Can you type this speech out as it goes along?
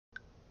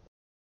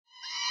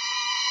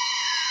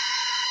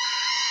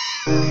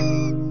Hello,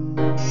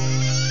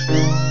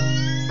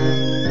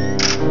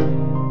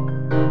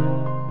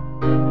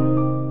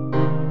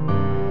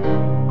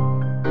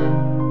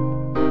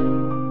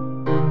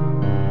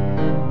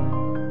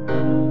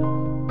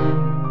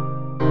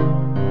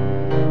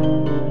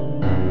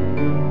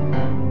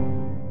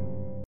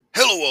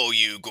 all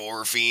you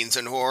gore fiends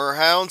and horror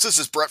hounds. This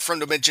is Brett from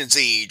Dimension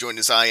Z, joined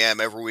as I am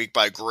every week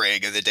by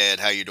Greg of the Dead.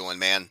 How you doing,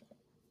 man?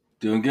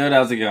 Doing good.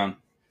 How's it going?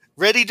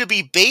 Ready to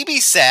be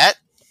babysat,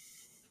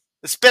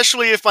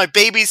 especially if my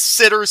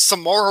babysitter's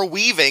Samara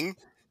Weaving.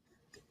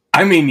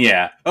 I mean,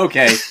 yeah.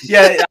 Okay.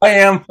 Yeah, I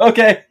am.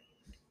 Okay.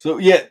 So,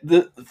 yeah,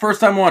 the first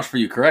time watch for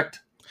you,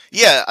 correct?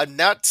 Yeah, I've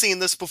not seen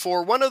this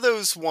before. One of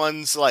those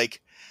ones, like,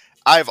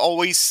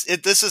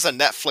 this is a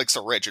Netflix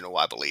original,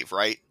 I believe,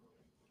 right?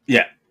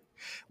 Yeah.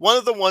 One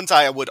of the ones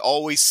I would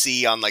always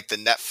see on, like, the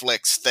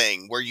Netflix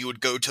thing, where you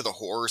would go to the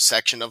horror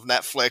section of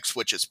Netflix,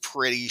 which is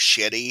pretty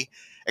shitty,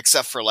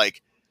 except for,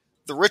 like,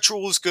 The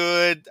Ritual is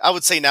good. I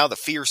would say now the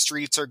Fear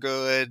Streets are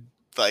good.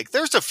 Like,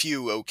 there's a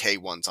few okay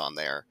ones on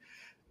there.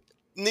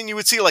 And then you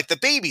would see, like, The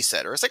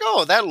Babysitter. It's like,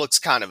 oh, that looks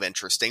kind of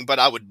interesting, but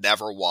I would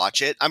never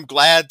watch it. I'm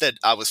glad that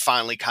I was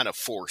finally kind of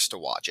forced to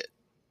watch it.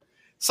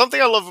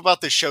 Something I love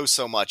about this show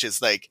so much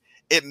is, like,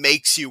 it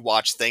makes you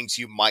watch things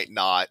you might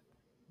not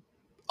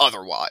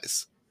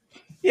otherwise.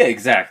 Yeah,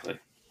 exactly.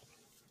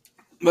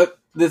 But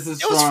this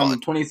is from fun.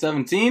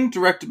 2017,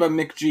 directed by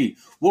Mick G.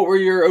 What were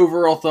your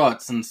overall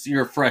thoughts since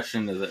you're fresh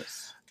into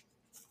this?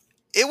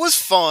 It was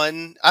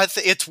fun.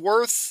 It's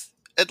worth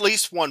at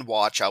least one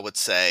watch, I would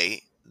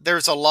say.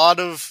 There's a lot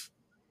of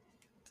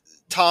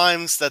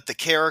times that the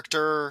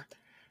character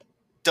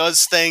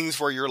does things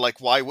where you're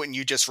like, why wouldn't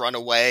you just run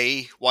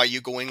away? Why are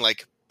you going,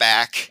 like,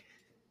 back?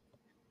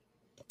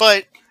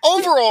 But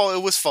overall,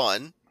 it was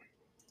fun.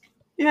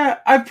 Yeah,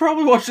 I've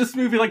probably watched this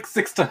movie like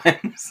 6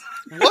 times.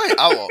 What?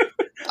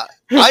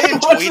 I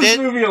enjoyed watched this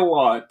it. movie a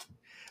lot.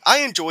 I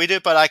enjoyed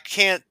it, but I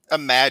can't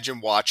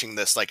imagine watching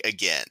this, like,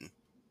 again.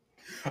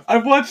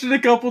 I've watched it a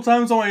couple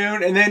times on my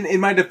own, and then in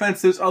my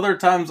defense, there's other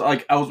times,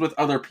 like, I was with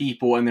other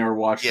people and they were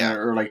watching it,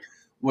 or, like,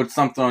 with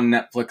something on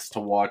Netflix to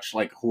watch,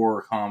 like,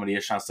 horror comedy, I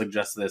should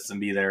suggest this and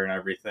be there and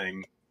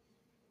everything.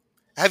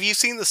 Have you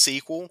seen the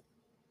sequel?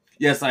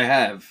 Yes, I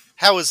have.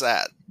 How is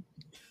that?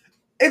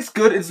 It's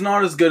good. It's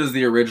not as good as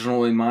the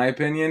original, in my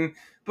opinion,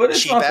 but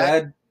it's not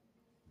bad.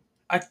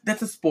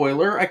 That's a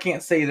spoiler. I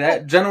can't say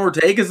that. Jenna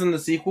Ortega's in the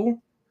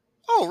sequel.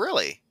 Oh,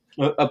 really?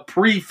 A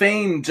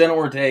pre-famed Jenna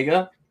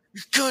Ortega.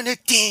 Gonna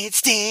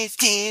dance, dance,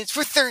 dance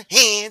with her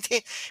hands,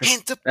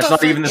 hands above. That's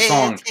not even the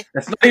song.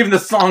 That's not even the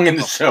song in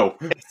the show.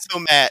 It's so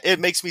mad. It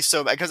makes me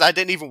so mad because I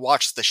didn't even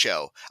watch the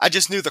show. I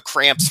just knew the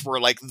Cramps were,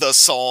 like, the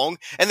song,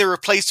 and they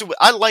replaced it with.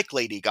 I like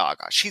Lady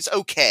Gaga. She's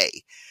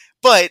okay,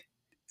 but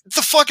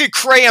the fucking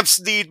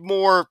Cramps need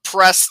more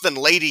press than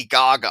Lady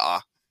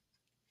Gaga.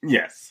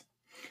 Yes.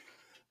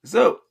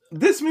 So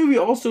this movie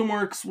also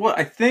marks what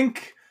I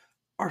think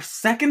our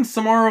second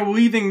Samara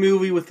Weaving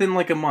movie within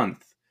like a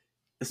month.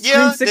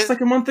 Scream 6 like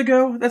a month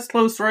ago? That's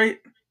close, right?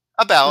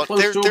 About.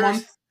 Close to a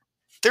month?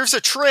 There's a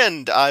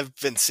trend I've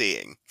been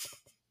seeing.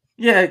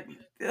 Yeah,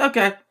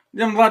 okay.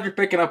 I'm glad you're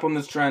picking up on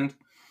this trend.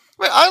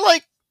 I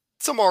like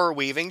Samara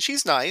Weaving.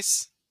 She's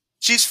nice.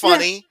 She's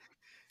funny. Yeah.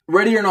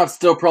 Ready or Not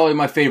still probably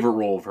my favorite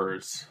role of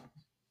hers.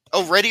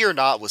 Oh, Ready or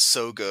Not was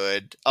so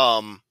good.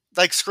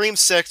 Like, Scream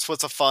 6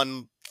 was a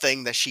fun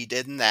thing that she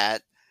did in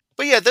that.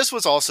 But yeah, this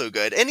was also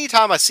good.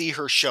 Anytime I see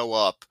her show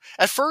up,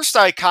 at first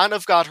I kind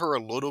of got her a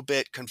little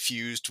bit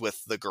confused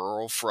with the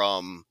girl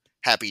from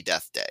Happy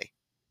Death Day.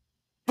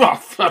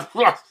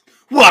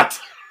 What?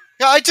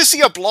 Yeah, I just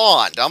see a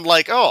blonde. I'm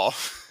like, oh.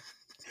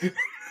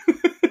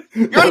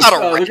 You're not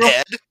a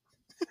redhead.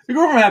 The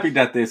girl from Happy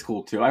Death Day is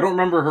cool too. I don't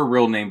remember her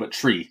real name, but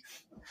Tree.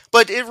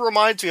 But it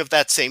reminds me of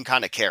that same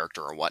kind of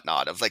character or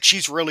whatnot. Of, like,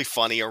 she's really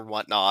funny or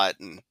whatnot.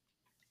 And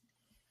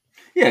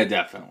yeah,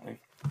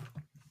 definitely.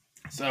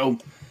 So,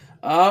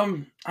 I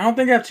don't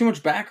think I have too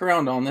much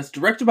background on this.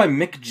 Directed by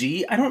Mick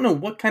G. I don't know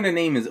what kind of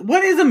name is it.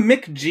 What is a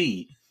Mick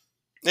G?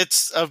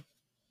 It's a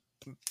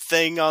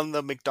thing on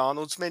the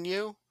McDonald's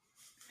menu.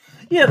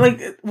 Yeah,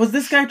 like, was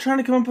this guy trying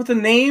to come up with a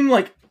name?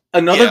 Like,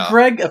 another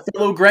Greg? A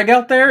fellow Greg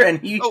out there?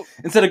 And he,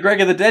 instead of Greg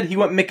of the Dead, he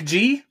went Mick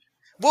G?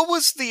 What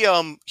was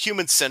the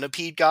Human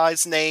Centipede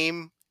guy's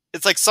name?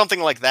 It's like something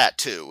like that,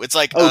 too. It's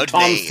like Tom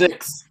name.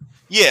 Six.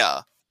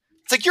 Yeah.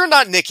 It's like, you're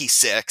not Nikki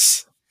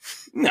Six.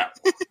 No.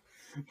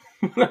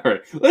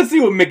 Alright, let's see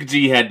what Mick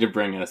G had to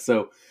bring us.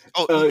 So,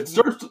 it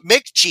starts...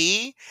 Mick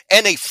G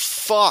and a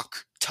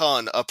fuck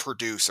ton of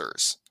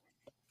producers.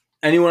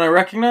 Anyone I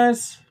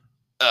recognize?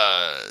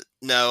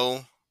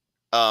 No.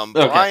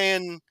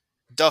 Brian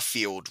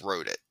Duffield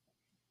wrote it.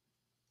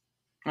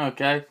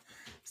 Okay.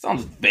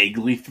 Sounds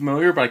vaguely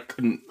familiar, but I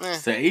couldn't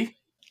say.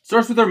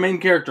 Starts with our main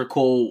character,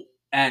 Cole,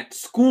 at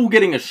school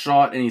getting a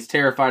shot, and he's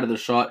terrified of the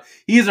shot.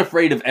 He is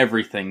afraid of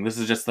everything. This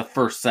is just the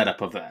first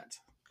setup of that.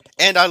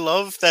 And I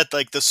love that,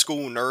 like, the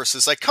school nurse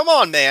is like, come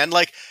on, man,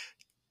 like,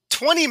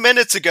 20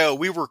 minutes ago,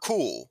 we were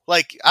cool.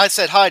 Like, I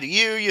said hi to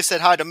you, you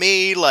said hi to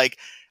me, like,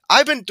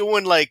 I've been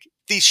doing, like,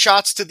 these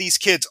shots to these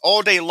kids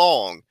all day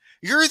long.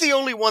 You're the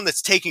only one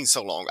that's taking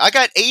so long. I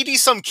got 80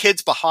 some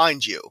kids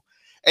behind you.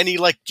 And he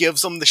like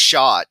gives them the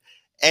shot.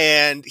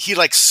 And he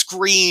like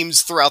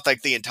screams throughout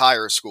like the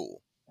entire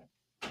school.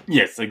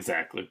 Yes,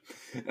 exactly.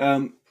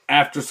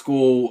 After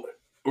school,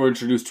 we're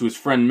introduced to his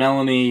friend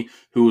Melanie,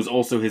 who is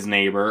also his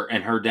neighbor,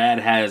 and her dad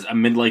has a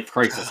midlife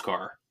crisis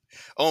car.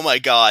 Oh my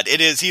god,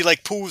 it is. He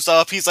like pulls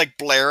up, he's like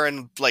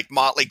blaring like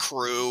Motley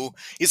Crue.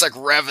 He's like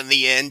revving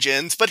the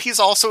engines, but he's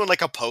also in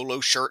like a polo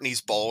shirt and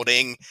he's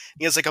balding.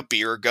 He has like a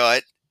beer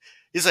gut.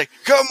 He's like,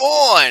 "Come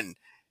on!"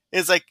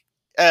 It's like,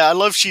 I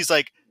love. She's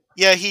like,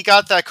 "Yeah, he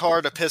got that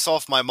car to piss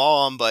off my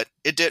mom, but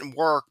it didn't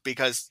work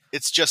because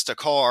it's just a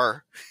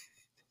car."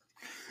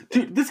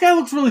 Dude, this guy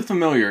looks really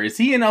familiar. Is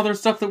he in other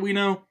stuff that we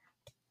know?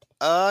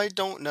 I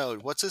don't know.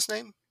 What's his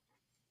name?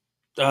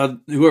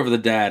 Whoever the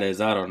dad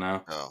is, I don't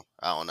know. Oh,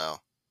 I don't know.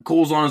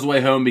 Cole's on his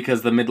way home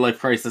because the midlife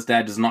crisis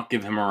dad does not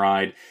give him a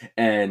ride,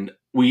 and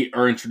we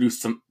are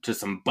introduced to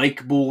some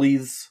bike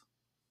bullies.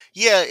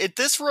 Yeah,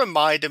 this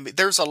reminded me.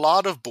 There's a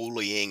lot of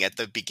bullying at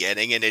the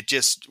beginning, and it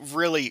just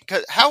really.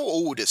 How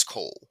old is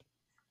Cole?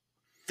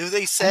 Do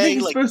they say? I think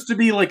he's like supposed to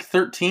be like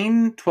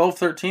 13, 12,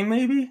 13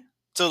 maybe?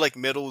 So like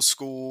middle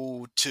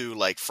school to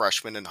like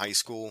freshman in high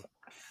school?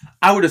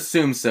 I would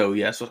assume so,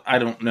 yes. I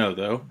don't know,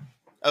 though.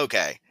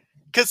 Okay.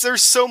 Because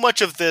there's so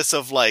much of this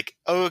of like,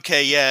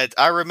 okay, yeah,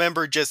 I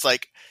remember just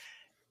like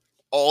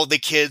all the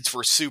kids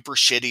were super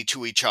shitty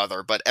to each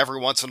other, but every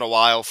once in a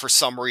while, for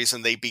some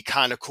reason, they'd be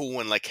kind of cool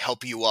and like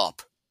help you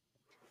up.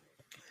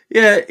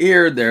 Yeah,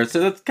 here and there, so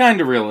that's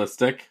kind of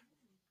realistic.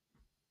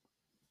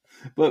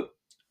 But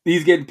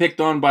he's getting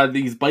picked on by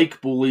these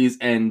bike bullies,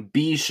 and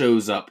B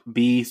shows up.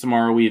 B,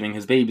 Samara Weaving,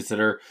 his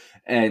babysitter,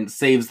 and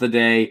saves the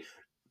day,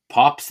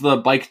 pops the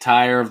bike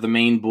tire of the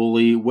main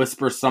bully,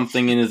 whispers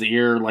something in his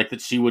ear like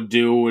that she would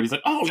do, and he's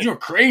like, "Oh, you're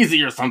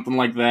crazy," or something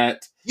like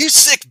that. "You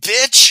sick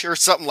bitch," or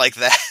something like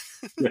that.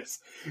 Yes.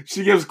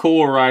 She gives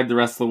Cole a ride the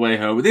rest of the way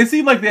home. They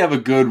seem like they have a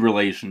good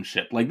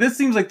relationship. Like, this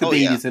seems like the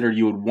babysitter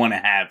you would want to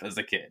have as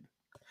a kid.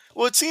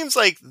 Well, it seems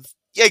like,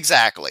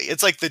 exactly.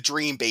 It's like the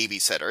dream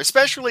babysitter,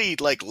 especially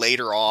like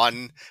later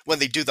on when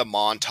they do the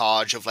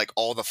montage of like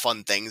all the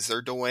fun things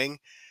they're doing.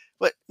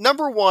 But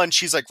number one,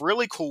 she's like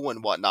really cool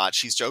and whatnot.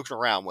 She's joking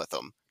around with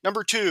them.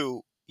 Number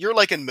two, you're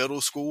like in middle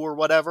school or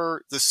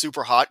whatever. The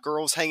super hot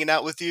girl's hanging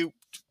out with you.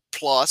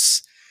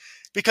 Plus,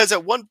 because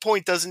at one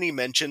point, doesn't he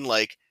mention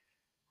like,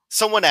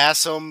 someone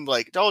asks him,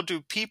 like, "Oh,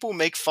 do people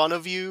make fun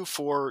of you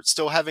for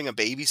still having a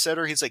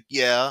babysitter?" He's like,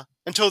 "Yeah,"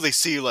 until they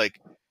see, like,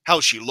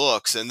 how she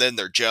looks, and then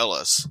they're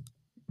jealous.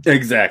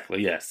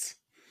 Exactly, yes.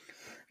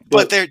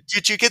 But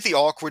did you get the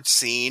awkward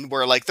scene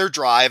where, like, they're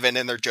driving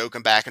and they're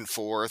joking back and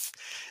forth,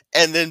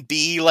 and then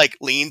B, like,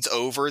 leans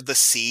over the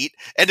seat,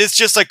 and it's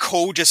just, like,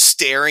 Cole just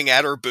staring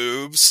at her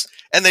boobs,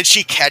 and then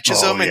she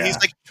catches him, and he's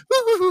like,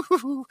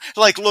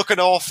 like, looking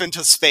off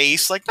into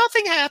space, like,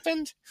 nothing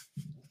happened.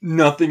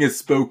 Nothing is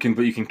spoken,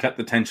 but you can cut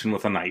the tension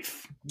with a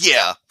knife.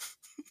 Yeah.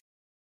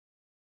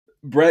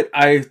 Brett,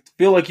 I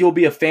feel like you'll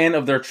be a fan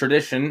of their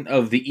tradition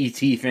of the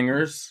E.T.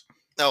 fingers.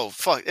 Oh,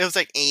 fuck. It was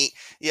like 8.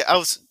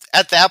 Yeah,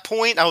 at that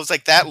point, I was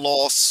like, that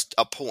lost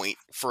a point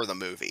for the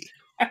movie.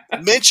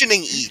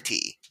 Mentioning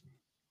E.T.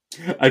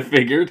 I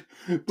figured.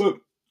 But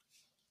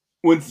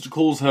when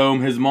Cole's home,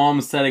 his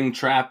mom's setting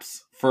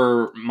traps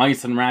for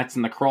mice and rats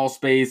in the crawl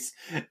space,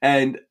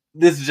 and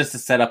this is just a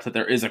setup that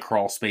there is a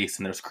crawl space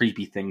and there's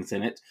creepy things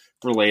in it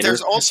for later.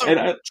 There's also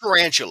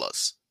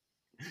tarantulas.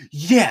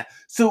 Yeah.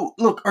 So,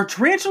 look, are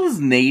tarantulas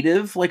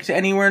native, like, to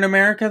anywhere in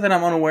America that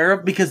I'm unaware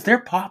of? Because they're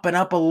popping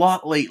up a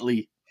lot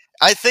lately.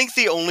 I think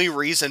the only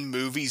reason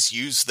movies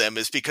use them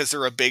is because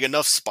they're a big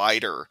enough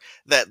spider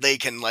that they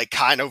can, like,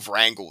 kind of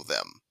wrangle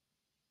them.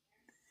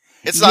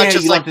 It's not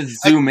just you like have to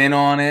zoom in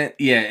on it.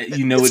 Yeah,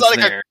 you know it's not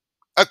there.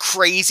 Like a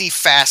crazy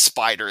fast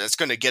spider that's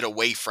going to get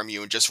away from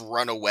you and just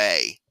run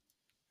away.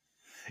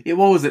 Yeah,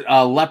 what was it?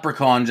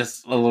 Leprechaun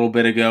just a little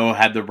bit ago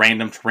had the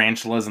random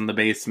tarantulas in the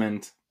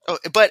basement. Oh,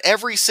 but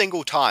every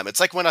single time,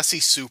 it's like when I see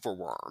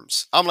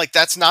superworms. I'm like,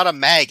 that's not a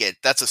maggot,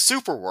 that's a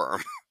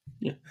superworm.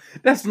 Yeah.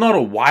 That's not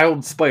a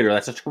wild spider,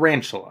 that's a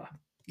tarantula.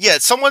 Yeah,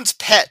 someone's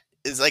pet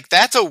is like,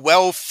 that's a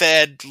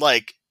well-fed,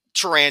 like,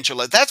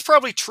 tarantula. That's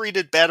probably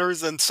treated better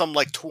than some,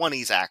 like,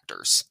 20s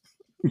actors.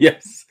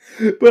 Yes.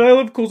 But I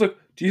love Cole's like,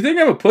 "Do you think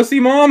I'm a pussy,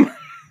 Mom?"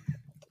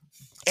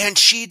 And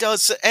she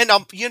does, and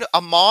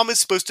a mom is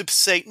supposed to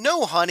say,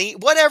 "No, honey,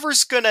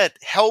 whatever's gonna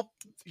help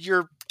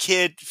your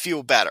kid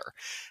feel better.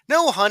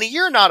 No, honey,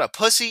 you're not a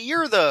pussy.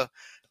 You're the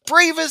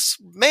bravest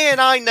man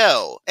I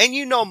know." And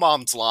you know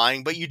mom's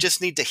lying, but you just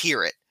need to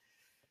hear it.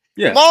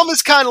 Yeah. Mom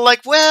is kind of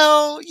like,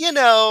 "Well, you're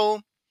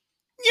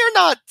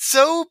not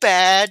so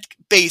bad,"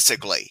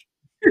 basically.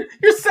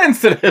 You're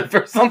sensitive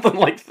or something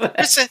like that.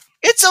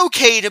 It's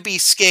okay to be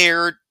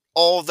scared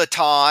all the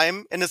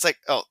time. And it's like,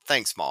 "Oh,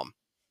 thanks, Mom."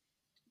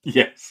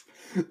 Yes.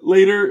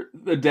 Later,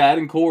 the dad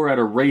and Cole are at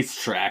a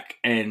racetrack,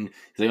 and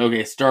he's like,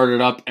 "Okay, start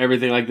it up,"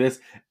 everything like this.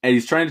 And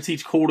he's trying to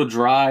teach Cole to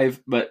drive,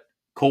 but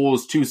Cole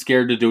is too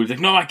scared to do it. He's like,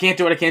 "No, I can't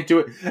do it, I can't do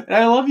it." And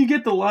I love you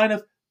get the line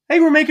of, Hey,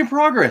 we're making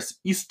progress.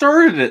 You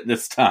started it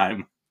this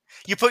time.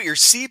 You put your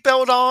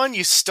seatbelt on,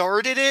 you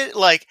started it,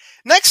 like,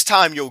 next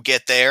time you'll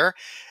get there.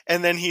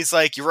 And then he's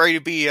like, you ready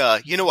to be,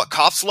 you know what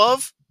cops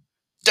love?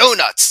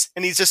 Donuts.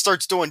 And he just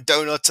starts doing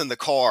donuts in the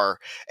car.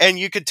 And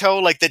you could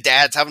tell, like, the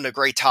dad's having a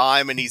great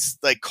time. And he's,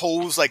 like,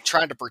 Cole's, like,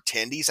 trying to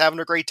pretend he's having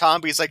a great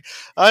time. But he's like,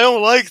 I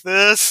don't like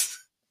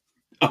this.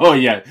 Oh,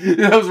 yeah.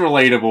 That was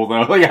relatable,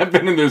 though. Like, I've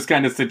been in those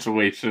kind of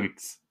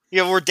situations.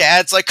 You know, where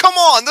dad's like, come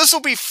on, this will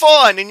be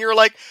fun. And you're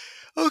like,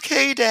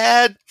 okay,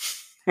 dad.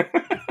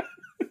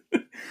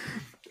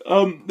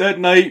 That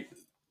night,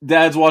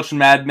 Dad's watching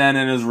Mad Men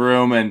in his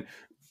room, and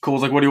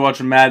Cole's like, what are you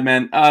watching, Mad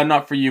Men?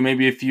 Not for you,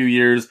 maybe a few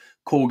years.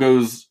 Cole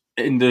goes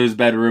into his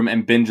bedroom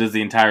and binges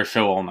the entire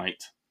show all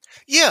night.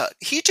 Yeah,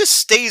 he just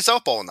stays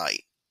up all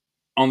night.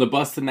 On the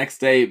bus the next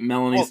day,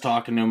 Melanie's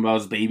talking to him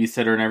about his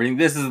babysitter and everything.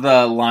 This is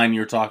the line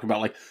you're talking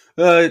about, like,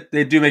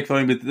 they do make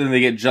fun of me, but then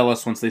they get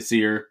jealous once they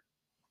see her.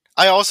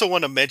 I also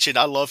want to mention,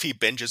 I love he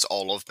binges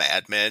all of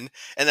Mad Men,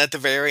 and at the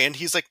very end,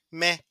 he's like,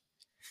 meh.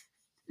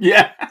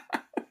 Yeah.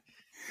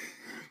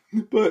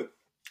 But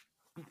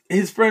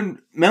his friend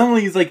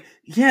Melanie's like,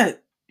 yeah,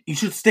 you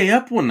should stay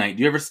up one night.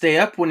 Do you ever stay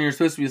up when you're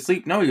supposed to be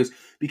asleep? No, he goes,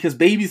 because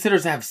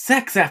babysitters have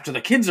sex after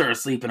the kids are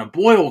asleep and a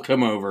boy will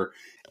come over.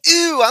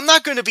 Ew, I'm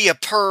not going to be a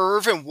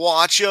perv and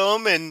watch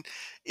them, and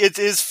it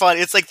is fun.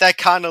 It's like that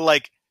kind of,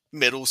 like,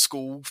 middle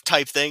school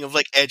type thing of,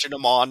 like, edging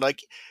them on. Like,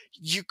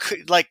 you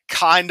could, like,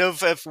 kind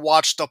of have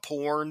watched a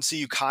porn, so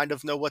you kind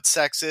of know what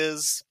sex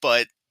is,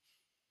 but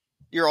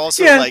you're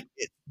also, like,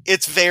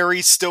 it's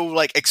very still,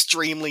 like,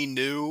 extremely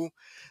new.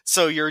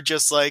 So you're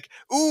just like,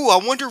 ooh, I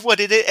wonder what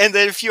it is. And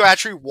then if you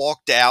actually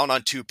walk down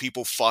on two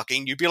people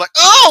fucking, you'd be like,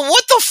 oh,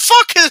 what the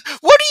fuck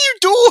what are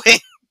you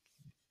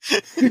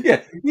doing?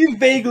 Yeah, he's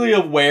vaguely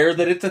aware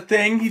that it's a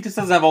thing. He just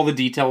doesn't have all the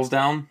details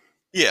down.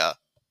 Yeah.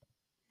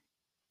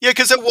 Yeah,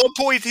 because at one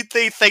point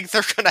they think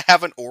they're going to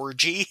have an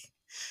orgy.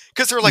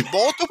 Because they're like,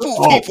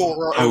 multiple people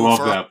are over. I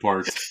love that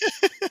part.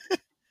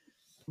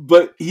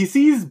 But he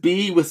sees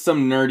B with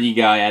some nerdy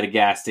guy at a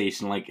gas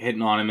station, like,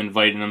 hitting on him,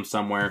 inviting him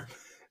somewhere.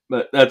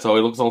 But that's all.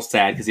 He looks all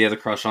sad because he has a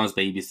crush on his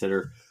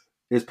babysitter.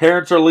 His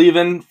parents are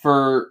leaving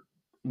for...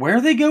 Where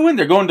are they going?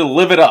 They're going to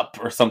live it up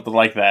or something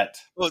like that.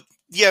 Well,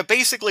 yeah,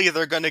 basically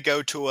they're going to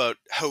go to a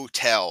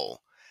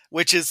hotel.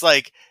 Which is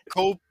like,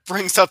 Cole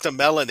brings up to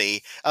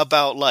Melanie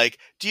about, like,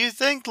 do you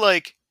think,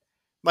 like,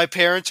 my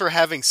parents are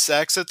having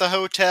sex at the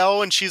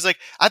hotel? And she's like,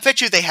 I bet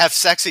you they have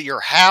sex at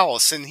your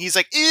house. And he's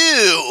like,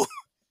 ew!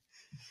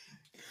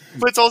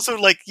 But it's also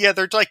like, yeah,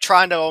 they're like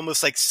trying to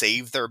almost like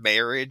save their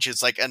marriage.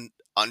 It's like an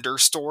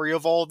understory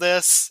of all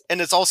this. And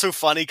it's also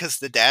funny because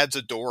the dad's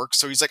a dork,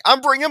 so he's like,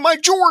 I'm bringing my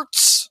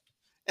jorts!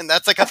 And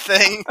that's like a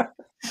thing.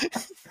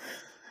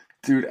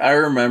 Dude, I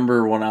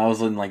remember when I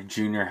was in like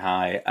junior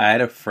high, I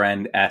had a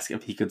friend ask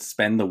if he could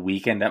spend the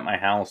weekend at my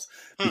house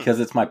because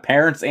it's my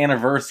parents'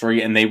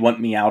 anniversary and they want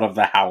me out of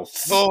the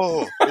house.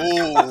 Oh,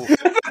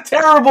 it's a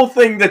terrible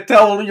thing to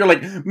tell your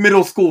like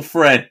middle school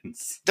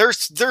friends.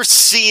 There's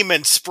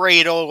semen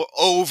sprayed all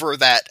over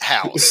that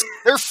house.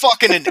 They're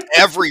fucking in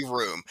every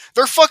room.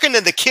 They're fucking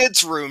in the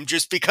kids' room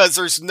just because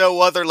there's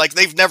no other, like,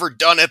 they've never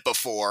done it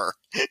before.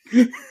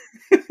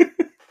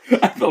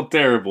 I felt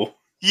terrible.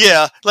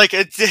 Yeah, like,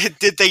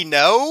 did they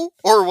know?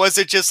 Or was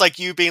it just like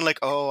you being like,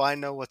 oh, I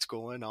know what's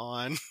going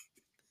on?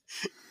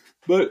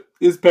 But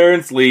his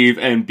parents leave,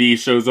 and B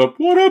shows up,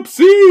 what up,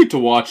 C? To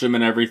watch him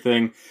and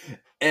everything.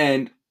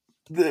 And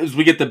as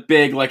we get the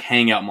big, like,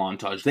 hangout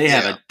montage, they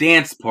have a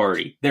dance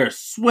party. They're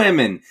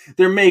swimming.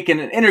 They're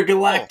making an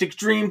intergalactic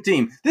dream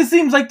team. This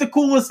seems like the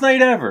coolest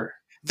night ever.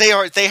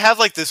 They have,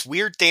 like, this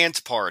weird dance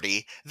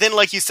party. Then,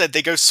 like you said,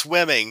 they go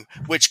swimming,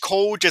 which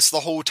Cole just the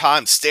whole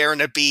time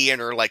staring at B in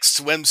her, like,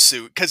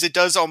 swimsuit, because it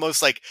does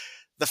almost like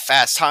the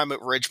Fast Time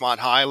at Ridgemont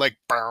High, like,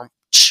 bow,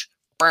 ch,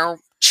 bow,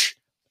 ch,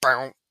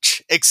 bow,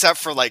 ch, except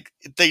for, like,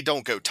 they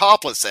don't go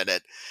topless in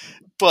it.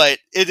 But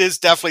it is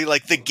definitely,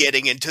 like, the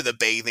getting into the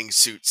bathing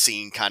suit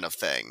scene kind of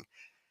thing.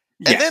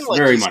 Yes, and then, like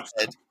very you much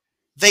said, so.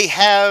 They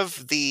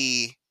have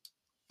the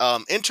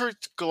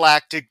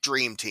intergalactic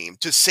dream team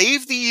to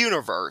save the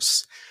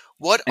universe.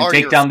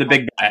 Take down the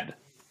big bad.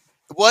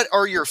 What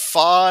are your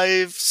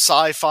 5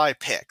 sci-fi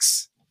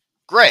picks,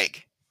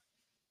 Greg?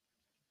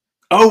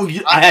 Oh,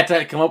 I had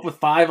to come up with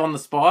 5 on the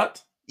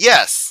spot?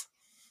 Yes.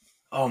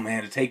 Oh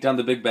man, to take down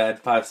the big bad,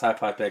 5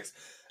 sci-fi picks.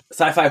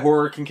 Sci-fi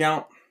horror can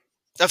count?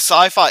 Of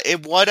sci-fi,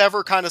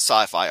 whatever kind of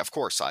sci-fi, of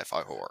course,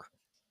 sci-fi horror.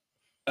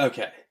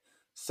 Okay,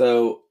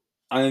 so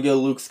I'm gonna go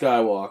Luke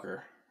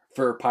Skywalker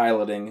for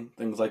piloting,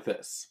 things like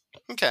this.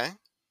 Okay.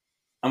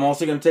 I'm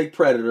also gonna take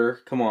Predator.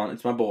 Come on,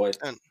 it's my boy.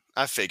 And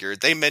I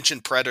figured. They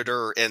mentioned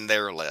Predator in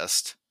their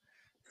list.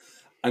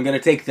 I'm gonna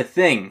take The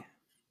Thing.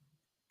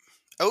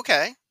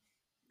 Okay.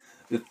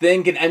 The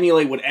Thing can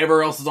emulate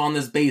whatever else is on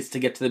this base to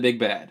get to the big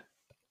bad.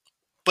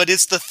 But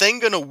is the Thing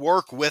going to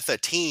work with a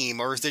team,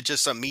 or is it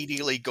just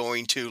immediately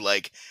going to,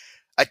 like,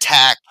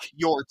 attack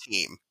your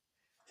team?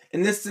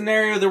 In this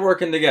scenario, they're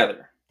working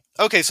together.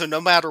 Okay, so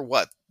no matter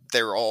what,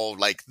 they're all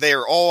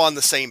on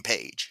the same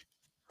page.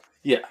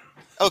 Yeah.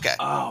 Okay.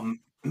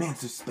 Man,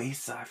 so space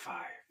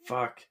sci-fi.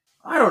 Fuck.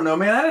 I don't know,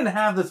 man. I didn't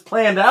have this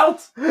planned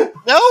out.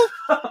 No?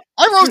 I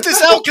wrote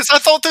this out because I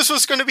thought this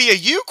was going to be a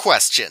you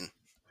question.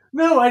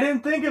 No, I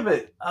didn't think of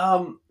it.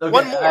 One Okay,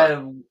 I more.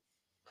 have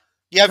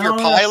You have your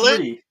no, I have pilot.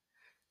 3.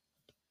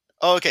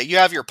 Okay, you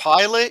have your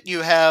pilot.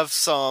 You have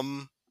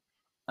I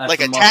have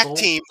like some attack muscle.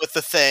 team with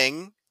the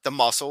thing, the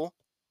muscle.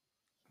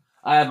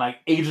 I have my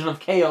Agent of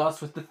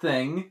Chaos with the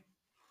Thing.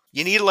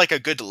 You need like a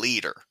good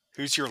leader.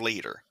 Who's your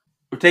leader?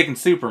 We're taking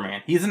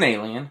Superman. He's an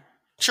alien.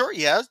 Sure,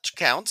 yeah,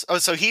 counts. Oh,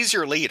 so he's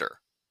your leader.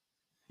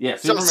 Yeah,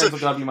 So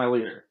Superman's gonna be my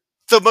leader.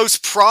 the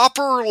most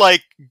proper,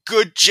 like,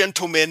 good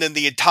gentleman in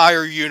the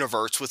entire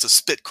universe was a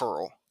spit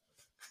curl.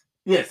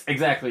 Yes,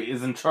 exactly.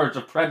 Is in charge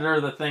of Predator,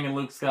 the Thing, and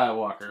Luke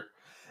Skywalker.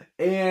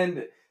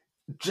 And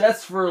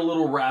just for a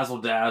little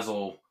razzle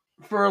dazzle,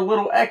 for a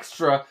little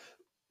extra,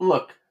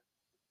 look,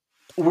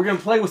 we're gonna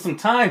play with some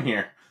time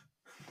here.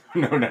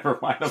 No, never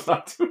mind. I'm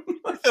not doing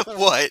that.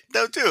 What?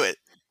 Don't do it.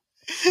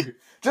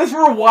 Just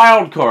for a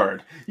wild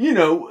card. You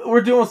know,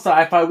 we're doing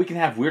sci-fi. We can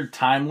have weird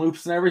time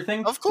loops and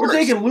everything. Of We're course.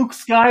 taking Luke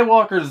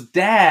Skywalker's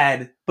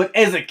dad, but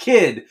as a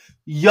kid,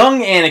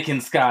 young Anakin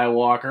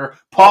Skywalker,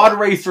 pod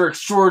racer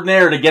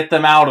extraordinaire to get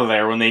them out of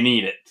there when they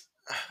need it.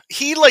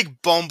 He,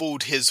 like,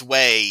 bumbled his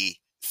way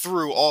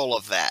through all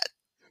of that.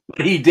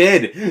 But he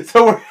did.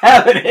 So we're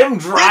having him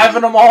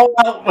driving them all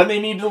out when they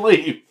need to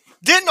leave.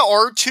 Didn't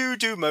R2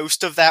 do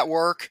most of that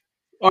work?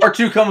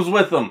 R2 comes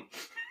with them.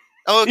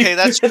 Okay,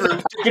 that's It's true.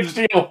 a package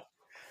deal.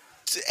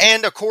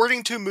 And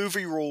according to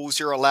movie rules,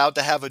 you're allowed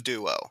to have a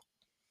duo.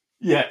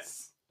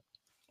 Yes.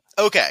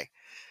 Okay,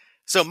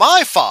 so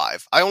my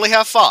 5, I only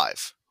have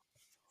 5.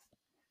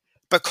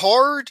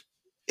 Picard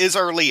is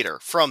our leader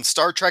from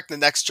Star Trek The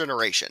Next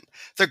Generation.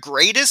 The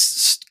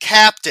greatest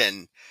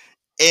captain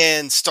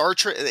in Star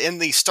Trek, in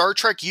the Star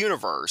Trek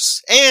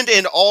universe, and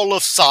in all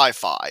of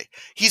sci-fi.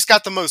 He's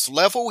got the most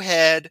level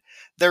head.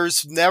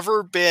 There's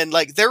never been,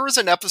 like, there was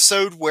an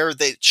episode where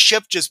the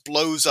ship just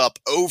blows up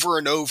over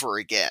and over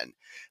again.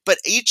 But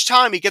each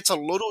time he gets a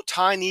little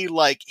tiny,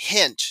 like,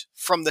 hint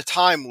from the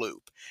time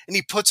loop, and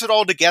he puts it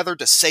all together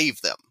to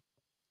save them.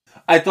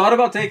 I thought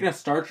about taking a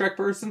Star Trek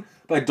person,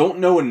 but I don't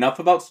know enough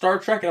about Star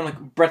Trek, and I'm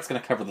like, Brett's going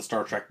to cover the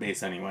Star Trek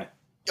base anyway.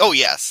 Oh,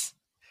 yes.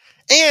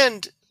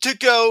 And to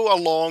go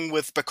along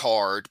with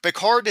Picard,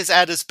 Picard is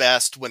at his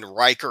best when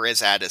Riker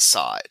is at his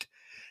side.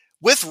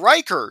 With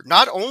Riker,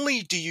 not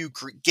only do you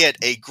get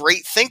a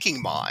great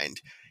thinking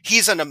mind,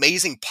 he's an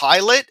amazing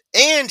pilot,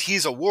 and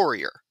he's a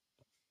warrior.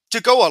 To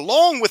go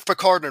along with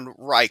Picard and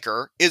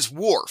Riker is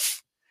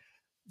Worf.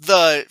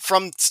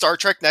 From Star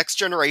Trek Next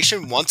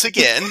Generation, once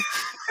again.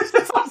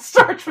 It's on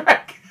Star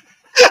Trek.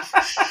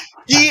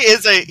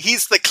 He's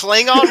the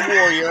Klingon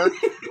warrior.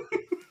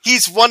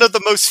 He's one of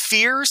the most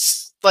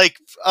fierce,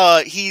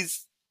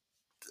 he's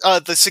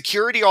the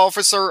security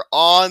officer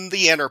on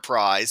the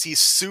Enterprise. He's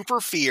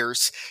super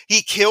fierce.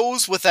 He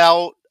kills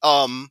without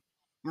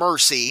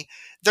mercy.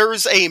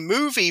 There's a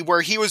movie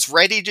where he was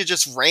ready to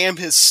just ram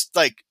his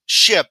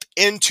ship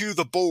into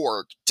the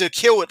Borg to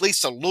kill at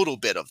least a little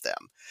bit of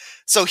them.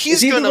 So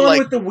he's gonna the one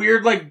with the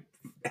weird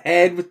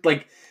head with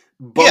bumpy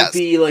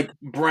yes.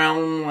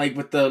 Brown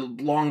with the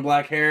long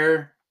black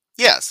hair.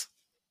 Yes.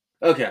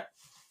 Okay.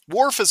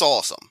 Worf is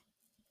awesome.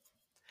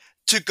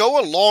 To go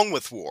along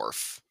with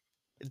Worf,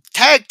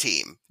 tag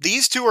team.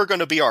 These two are going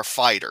to be our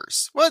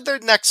fighters. Well, they're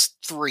next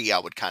 3, I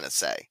would kind of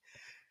say.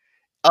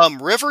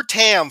 River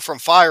Tam from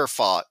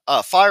Firefly,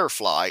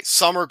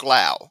 Summer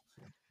Glau.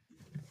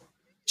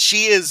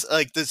 She is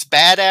this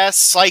badass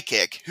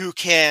psychic who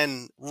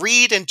can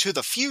read into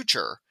the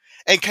future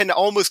and can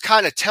almost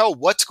kind of tell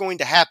what's going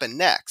to happen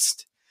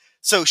next.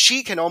 So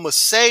she can almost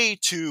say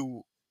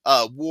to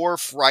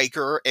Worf,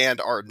 Riker,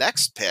 and our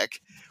next pick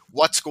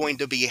what's going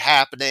to be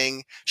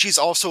happening. She's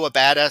also a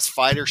badass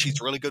fighter. She's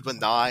really good with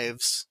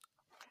knives.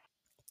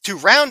 To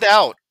round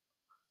out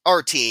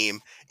our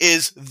team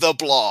is the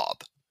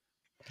Blob.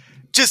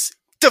 Just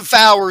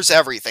devours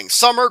everything.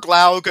 Summer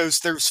Glau goes,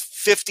 there's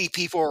 50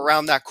 people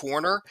around that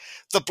corner.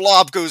 The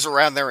Blob goes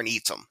around there and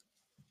eats them.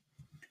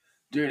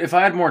 Dude, if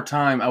I had more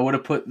time, I would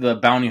have put the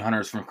bounty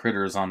hunters from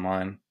Critters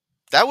online.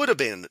 That would have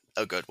been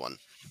a good one.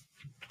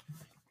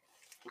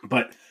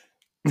 But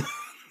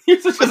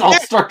it's just all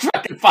Star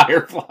Trek and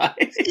Firefly.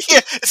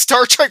 Yeah,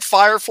 Star Trek,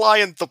 Firefly,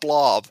 and the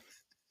Blob.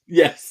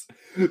 Yes.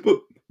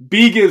 But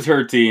B gives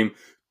her team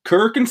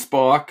Kirk and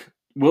Spock,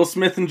 Will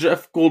Smith and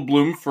Jeff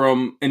Goldblum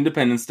from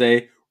Independence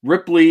Day,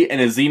 Ripley,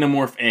 and a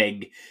xenomorph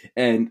egg.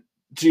 And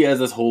she has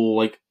this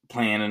whole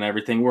plan and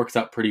everything. Works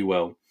out pretty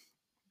well.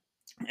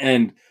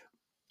 And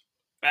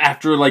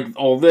after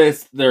all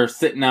this, they're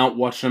sitting out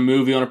watching a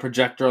movie on a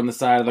projector on the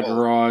side of the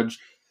garage.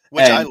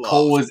 Which and I love.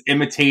 Cole is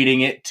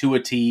imitating it to a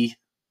T.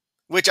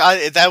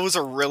 That was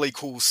a really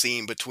cool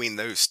scene between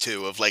those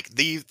two of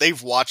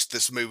they've watched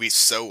this movie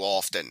so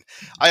often.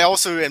 I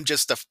also am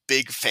just a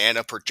big fan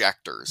of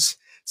projectors.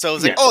 So I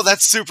was like, oh,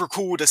 that's super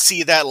cool to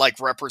see that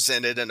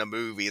represented in a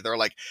movie. They're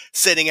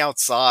sitting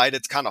outside,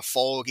 it's kind of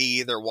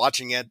foggy, they're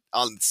watching it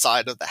on the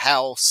side of the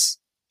house.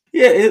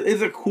 Yeah,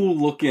 it's a cool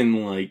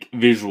looking like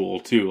visual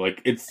too.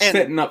 Like it's And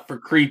setting up for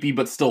creepy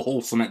but still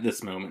wholesome at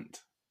this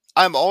moment.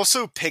 I'm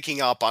also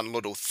picking up on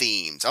little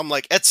themes. I'm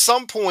like, at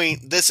some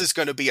point, this is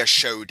going to be a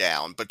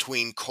showdown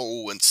between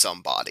Cole and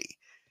somebody.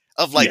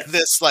 Of like Yes.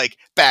 this, like,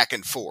 back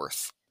and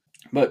forth.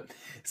 But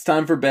it's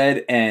time for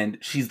bed, and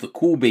she's the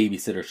cool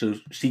babysitter, so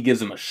she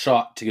gives him a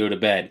shot to go to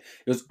bed.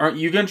 He goes, "Aren't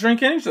you gonna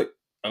drink any?" She's like,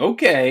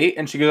 "Okay."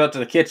 And she goes out to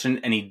the kitchen,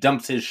 and he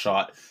dumps his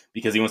shot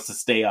because he wants to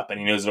stay up, and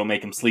he knows it'll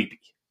make him sleepy.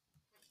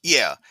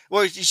 Yeah.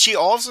 Well, she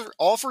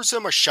offers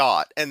him a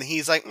shot, and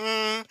he's like,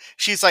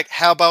 She's like,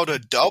 how about a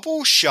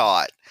double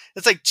shot?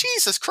 It's like,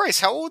 Jesus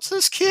Christ, how old's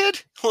this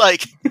kid?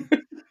 Like,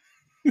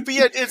 but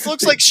yet it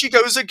looks like she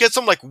goes and gets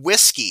him, like,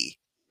 whiskey.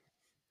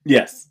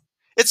 Yes.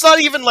 It's not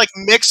even, like,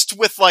 mixed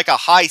with, like, a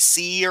high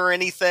C or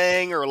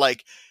anything, or,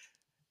 like,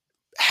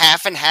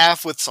 half and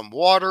half with some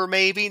water,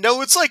 maybe.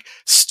 No, it's, like,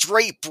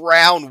 straight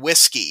brown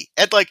whiskey.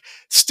 And, like,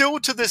 still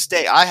to this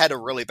day, I had a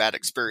really bad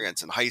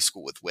experience in high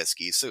school with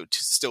whiskey, so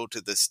still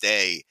to this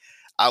day,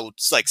 I would,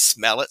 like,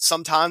 smell it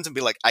sometimes and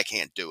be like, I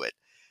can't do it.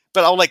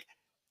 But I'll, like,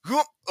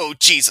 oh,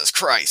 Jesus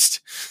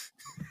Christ.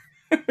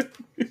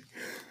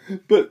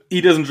 But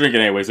he doesn't drink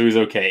it anyway, so he's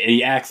okay. And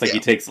he acts like Yeah, he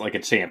takes it like a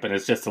champ, and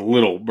it's just a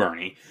little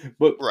Bernie.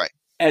 But right.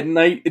 at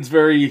night, it's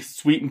very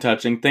sweet and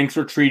touching. Thanks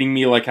for treating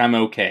me like I'm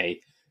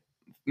okay.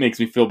 Makes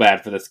me feel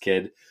bad for this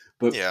kid.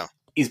 But Yeah.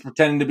 he's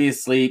pretending to be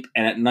asleep,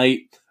 and at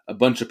night, a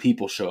bunch of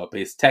people show up.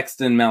 He's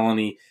texting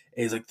Melanie,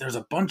 and he's like, "There's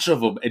a bunch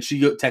of them." And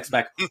she texts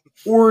back,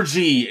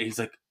 "Orgy." And he's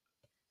like,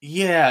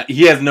 "Yeah."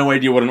 He has no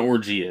idea what an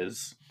orgy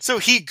is. So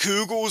he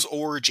Googles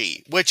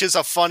orgy, which is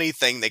a funny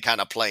thing they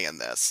kind of play in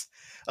this.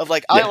 Of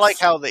like, I like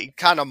Yes. how they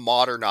kind of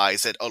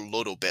modernize it a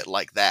little bit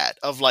like that.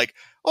 Of like,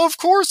 oh, of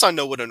course I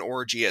know what an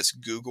orgy is.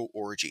 Google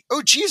orgy.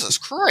 Oh, Jesus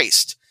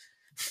Christ.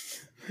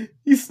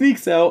 He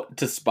sneaks out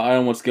to spy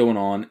on what's going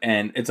on,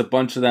 and it's a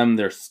bunch of them.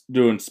 They're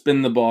doing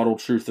spin the bottle,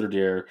 truth or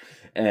dare,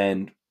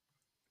 and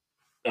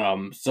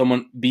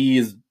someone B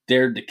is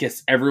dared to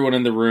kiss everyone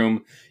in the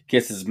room.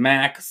 Kisses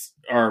Max,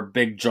 our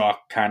big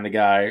jock kind of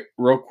guy,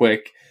 real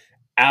quick.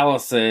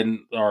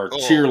 Allison, our Oh,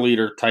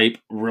 cheerleader type,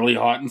 really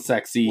hot and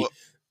sexy. well,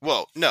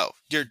 well, no,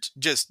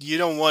 you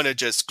don't want to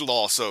just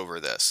gloss over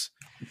this.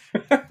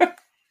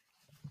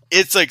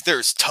 It's like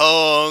there's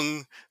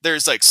tongue,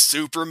 there's like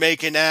super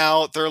making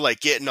out, they're like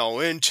getting all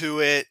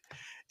into it.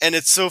 And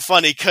it's so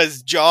funny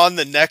because John,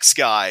 the next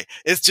guy,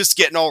 is just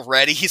getting all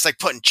ready. He's like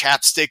putting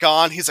chapstick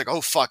on. He's like,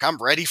 oh fuck, I'm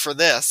ready for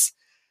this.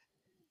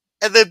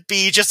 And then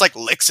B just like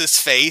licks his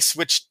face,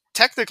 which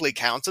technically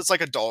counts. It's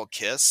like a dog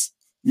kiss.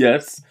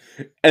 Yes.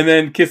 And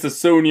then kisses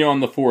Sonia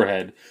on the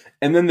forehead.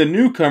 And then the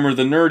newcomer,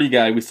 the nerdy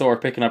guy we saw her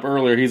picking up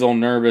earlier, he's all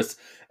nervous.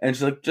 And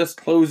she's like, "Just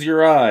close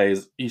your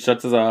eyes." He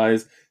shuts his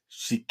eyes.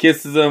 She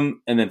kisses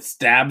him and then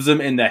stabs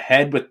him in the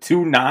head with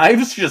two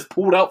knives she just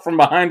pulled out from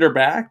behind her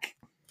back.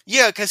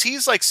 Yeah, because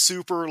he's like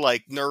super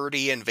like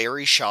nerdy and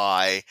very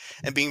shy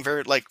and being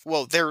very like,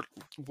 well, they're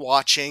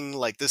watching,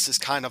 like this is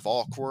kind of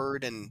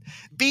awkward. And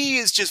B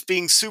is just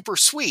being super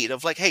sweet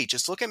of like, hey,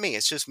 just look at me.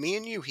 It's just me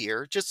and you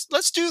here. Just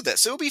let's do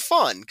this. It'll be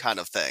fun kind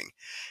of thing.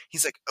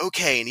 He's like,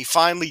 okay. And he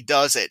finally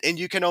does it. And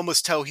you can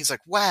almost tell he's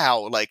like,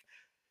 wow, like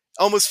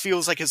almost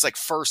feels like his like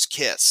first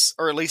kiss,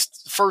 or at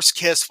least first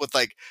kiss with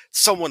like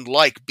someone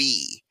like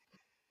B.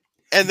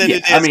 And then Yeah,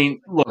 it I is,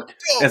 mean, look,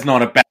 oh, that's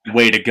not a bad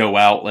way to go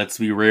out, let's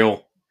be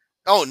real.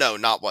 oh no,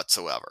 not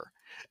whatsoever.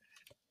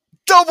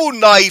 Double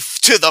knife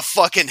to the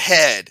fucking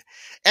head.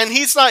 And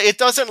he's not, it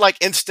doesn't like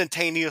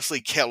instantaneously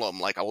kill him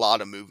like a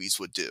lot of movies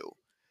would do.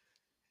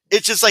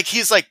 It's just like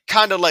he's like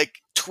kind of like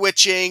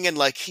twitching and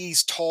like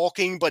he's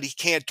talking, but he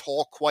can't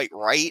talk quite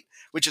right,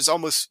 which is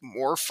almost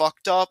more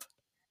fucked up.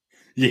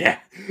 Yeah.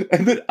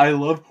 And then I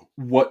love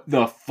what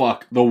the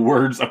fuck the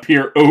words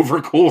appear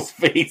over Cole's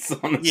face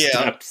on the Yeah.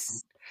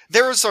 steps.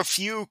 There's a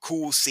few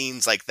cool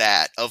scenes like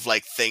that of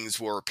like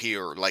things will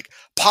appear, like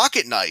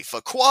pocket knife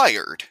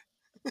acquired.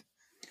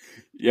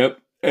 Yep.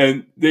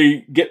 And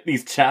they get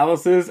these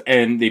chalices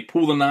and they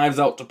pull the knives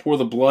out to pour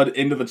the blood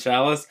into the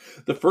chalice.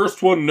 The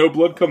first one, no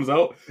blood comes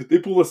out. They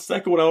pull the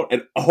second one out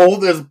and all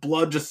this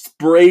blood just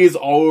sprays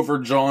all over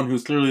John,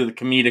 who's clearly the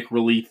comedic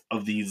relief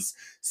of these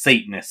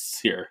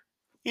Satanists here.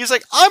 He's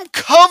like, I'm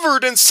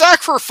covered in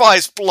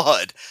sacrifice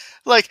blood.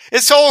 Like,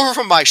 it's all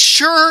over my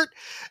shirt.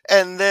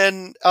 And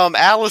then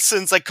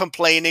Allison's like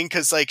complaining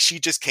because like she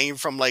just came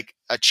from like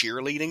a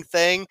cheerleading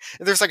thing.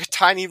 And there's like a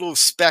tiny little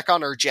speck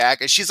on her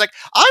jacket. She's like,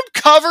 I'm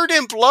covered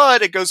in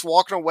blood. It goes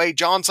walking away.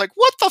 John's like,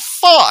 what the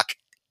fuck?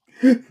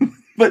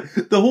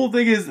 But the whole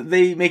thing is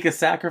they make a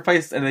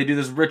sacrifice and they do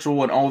this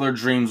ritual and all their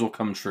dreams will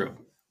come true.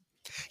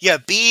 Yeah,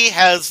 B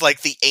has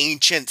like the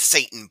ancient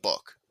Satan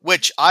book,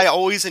 which I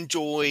always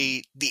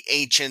enjoy the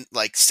ancient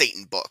like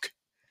Satan book.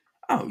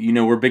 Oh, you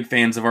know, we're big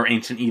fans of our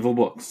ancient evil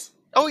books.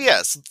 Oh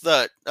yes,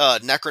 the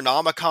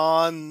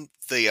Necronomicon,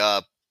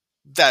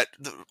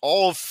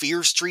 all of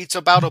Fear Street's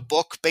about a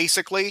book,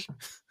 basically.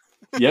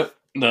 Yep,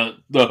 the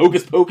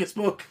Hocus Pocus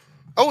book.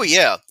 Oh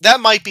yeah, that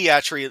might be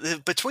actually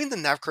between the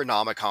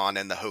Necronomicon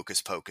and the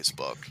Hocus Pocus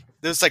book.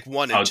 There's like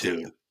one Oh, and two.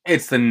 dude,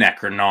 It's the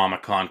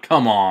Necronomicon.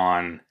 Come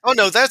on. Oh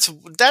no,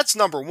 that's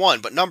number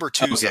one, but number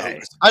two's the Okay.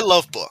 hocus. I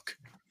love book.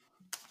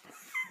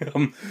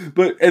 And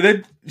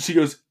then she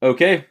goes,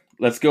 okay,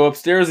 let's go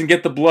upstairs and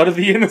get the blood of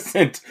the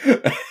innocent.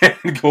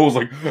 And Cole's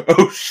like,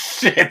 oh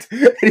shit.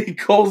 And he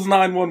calls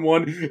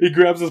 911. He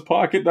grabs his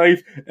pocket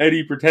knife and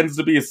he pretends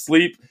to be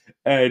asleep.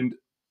 And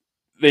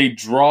they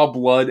draw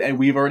blood. And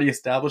we've already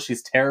established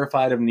he's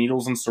terrified of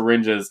needles and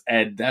syringes.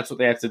 And that's what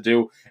they have to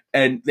do.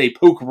 And they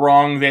poke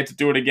wrong. They have to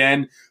do it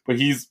again. But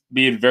he's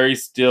being very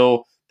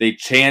still. They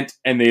chant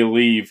and they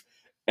leave.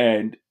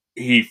 And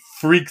he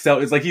freaks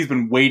out. It's like he's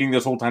been waiting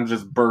this whole time to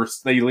just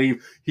burst. They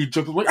leave. He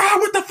jumps like,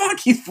 what the fuck?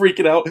 He's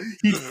freaking out.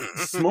 He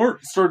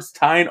starts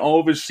tying all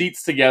of his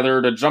sheets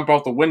together to jump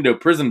out the window,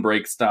 Prison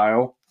Break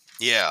style.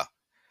 Yeah.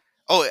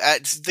 Oh,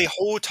 the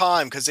whole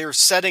time, because they were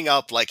setting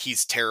up like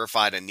he's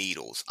terrified of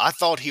needles. I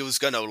thought he was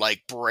going to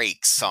like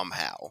break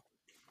somehow.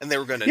 And they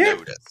were going to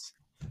notice.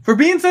 For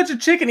being such a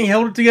chicken, he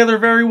held it together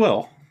very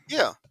well.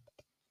 Yeah.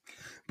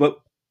 But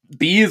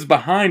B is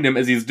behind him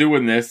as he's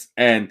doing this,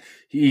 and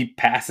he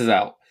passes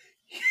out.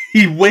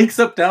 He wakes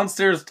up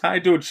downstairs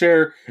tied to a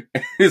chair.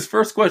 And his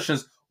first question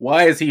is,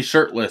 why is he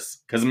shirtless?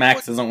 Because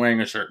Max isn't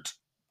wearing a shirt.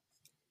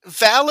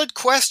 Valid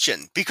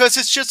question. Because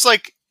it's just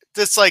like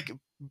this like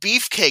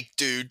beefcake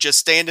dude just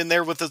standing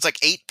there with his like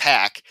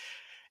 8-pack.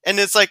 And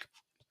it's like,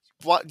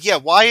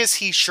 why is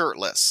he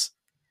shirtless?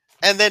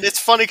 And then it's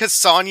funny because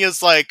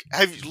Sonya's like,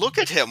 look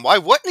at him. Why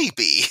wouldn't he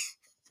be?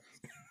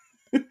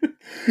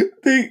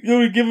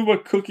 They give him a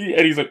cookie,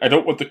 and he's like, I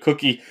don't want the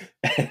cookie.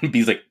 And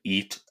B's like,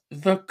 eat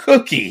the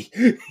cookie.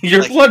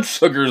 Your blood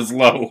sugar's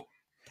low.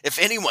 If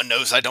anyone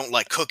knows I don't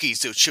like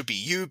cookies, it should be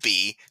you,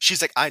 B.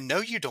 She's like, I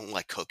know you don't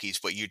like cookies,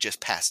 but you just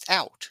passed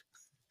out.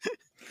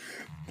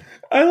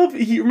 I love,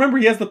 he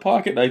has the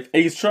pocket knife,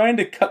 and he's trying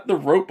to cut the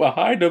rope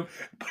behind him,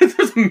 but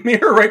there's a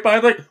mirror right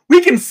behind, like,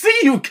 we can see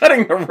you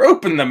cutting the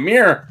rope in the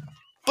mirror.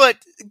 But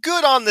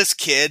good on this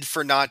kid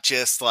for not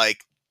just,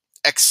 like,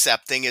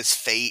 accepting his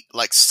fate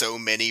like so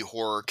many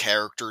horror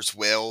characters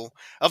will.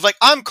 Of like,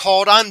 I'm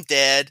called, I'm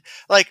dead.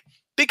 Like,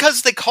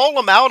 because they call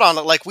him out on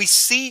it, like, we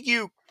see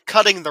you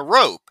cutting the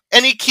rope.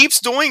 And he keeps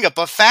doing it,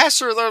 but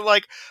faster they're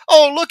like,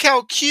 oh, look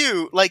how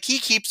cute. Like, he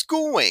keeps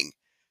going.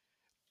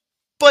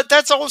 But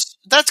that's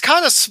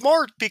kind of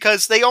smart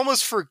because they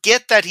almost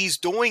forget that he's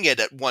doing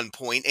it at one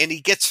point and he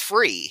gets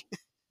free.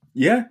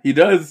 Yeah, he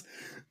does.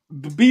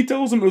 B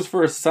tells him it was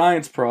for a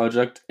science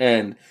project,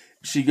 and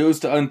she goes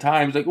to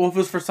untie him. He's like, well, if it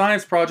was for a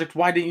science project,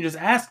 why didn't you just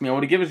ask me? I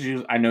would have given it to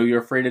you. I know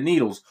you're afraid of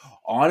needles.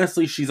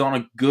 Honestly, she's on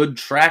a good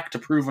track to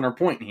proving her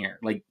point here,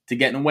 like, to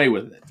getting away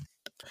with it.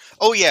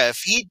 Oh, yeah,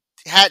 if he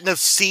hadn't have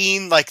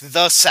seen, like,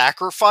 the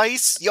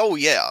sacrifice, oh,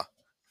 yeah.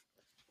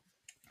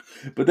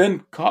 But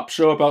then cops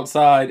show up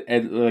outside,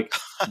 and like,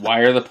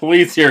 why are the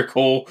police here,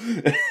 Cole?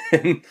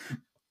 And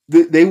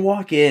they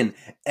walk in,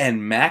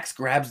 and Max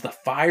grabs the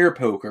fire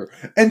poker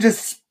and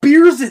just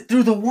spears it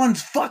through the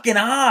one's fucking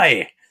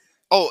eye.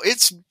 Oh,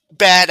 it's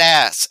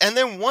badass. And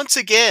then once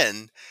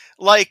again,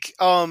 like,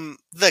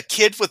 the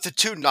kid with the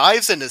 2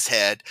 knives in his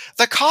head,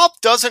 the cop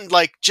doesn't,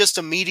 like, just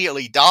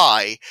immediately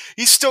die.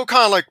 He's still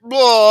kind of like,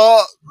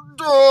 blah,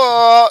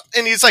 blah,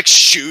 and he's, like,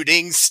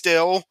 shooting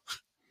still.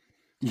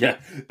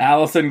 Yeah,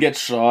 Allison gets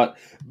shot.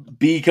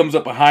 B comes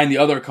up behind the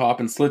other cop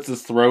and slits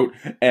his throat,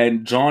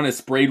 and John is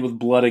sprayed with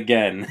blood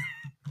again.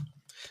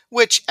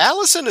 Which,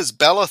 Allison is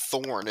Bella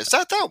Thorne. Is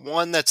that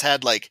one that's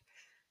had, like,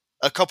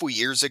 a couple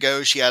years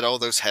ago, she had all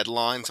those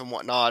headlines and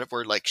whatnot,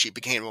 where, like, she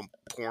became a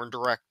porn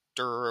director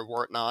or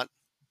whatnot?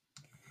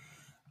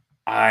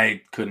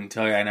 I couldn't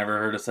tell you. I never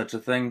heard of such a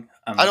thing.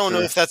 I don't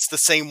know if that's the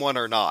same one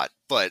or not,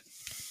 but...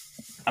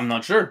 I'm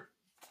not sure.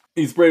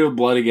 He's sprayed with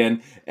blood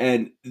again,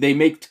 and they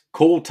make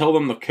Cole tell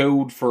them the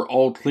code for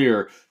all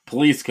clear.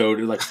 Police code.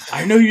 He's like,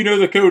 I know you know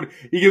the code.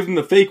 He gives him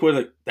the fake one.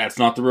 Like, that's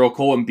not the real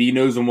Cole, and B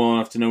knows him well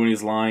enough to know when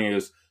he's lying. He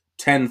goes,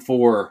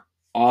 10-4,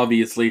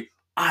 obviously.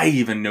 I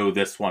even know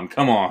this one.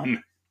 Come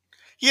on.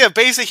 Yeah,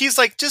 basically, he's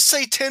like, just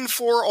say 10-4,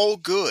 all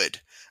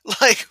good.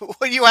 Like, what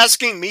are you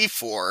asking me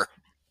for?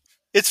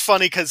 It's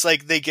funny, because,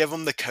 like, they give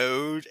him the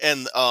code,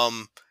 and,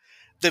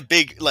 the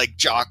big, like,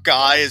 jock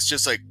guy is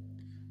just, like,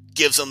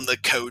 gives him the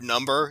code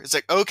number. It's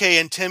like, okay,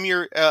 and Tim,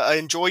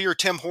 enjoy your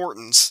Tim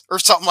Hortons, or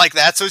something like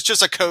that, so it's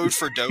just a code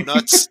for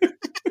donuts.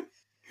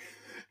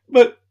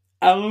 But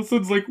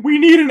Allison's like, we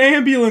need an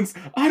ambulance.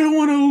 I don't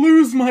want to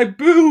lose my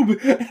boob.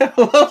 And I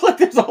love, like,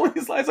 there's all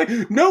these lines, like,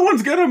 no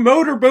one's gonna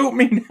motorboat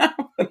me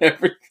now, and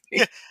everything.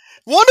 Yeah.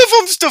 One of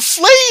them's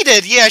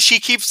deflated. Yeah, she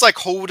keeps, like,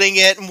 holding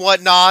it and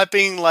whatnot,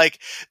 being like,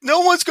 no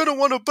one's gonna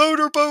want to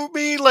motorboat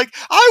me. Like,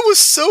 I was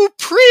so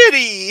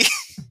pretty.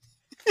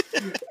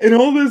 In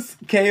all this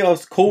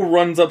chaos, Cole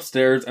runs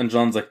upstairs, and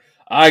John's like,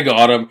 I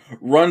got him.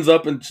 Runs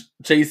up and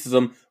chases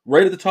him.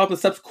 Right at the top of the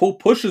steps, Cole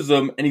pushes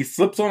him, and he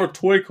slips on a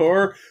toy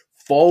car,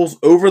 falls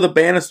over the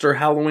banister,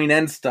 Halloween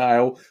End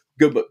style,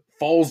 but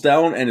falls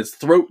down, and his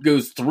throat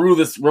goes through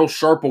this real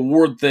sharp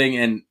award thing,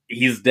 and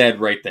he's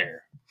dead right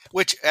there.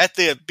 Which, at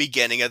the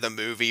beginning of the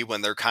movie,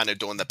 when they're kind of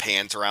doing the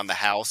pans around the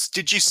house,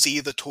 did you see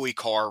the toy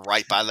car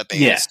right by the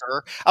Yeah.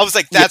 banister? I was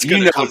like, Yeah, that's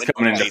going you to know come it's into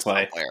coming into play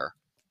play. somewhere.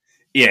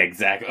 Yeah,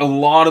 exactly. A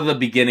lot of the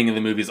beginning of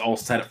the movie is all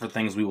set up for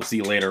things we will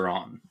see later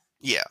on.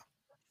 Yeah.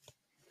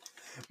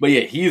 But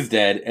yeah, he's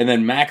dead, and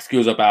then Max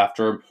goes up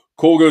after him.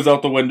 Cole goes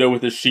out the window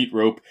with his sheet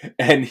rope,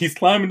 and he's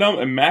climbing down,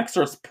 and Max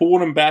starts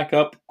pulling him back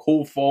up.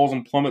 Cole falls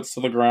and plummets to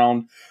the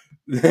ground.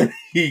 Then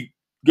he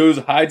goes,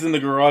 hides in the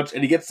garage,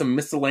 and he gets some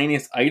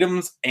miscellaneous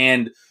items,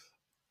 and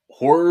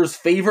horror's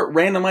favorite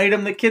random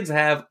item that kids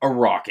have, a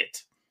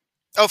rocket.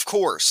 Of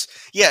course.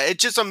 Yeah, it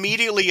just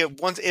immediately,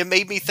 it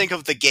made me think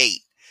of the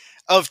gate.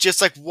 Of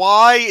just like,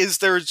 why is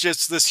there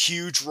just this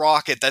huge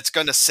rocket that's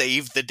going to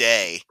save the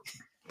day?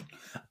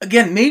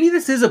 Again, maybe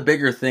this is a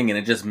bigger thing and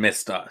it just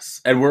missed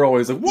us. And we're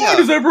always like, why Yeah.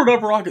 does everyone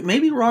have rockets?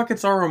 Maybe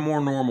rockets are a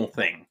more normal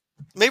thing.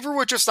 Maybe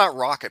we're just not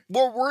rocket.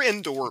 Well, we're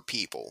indoor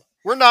people.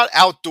 We're not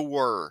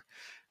outdoor,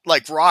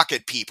 like,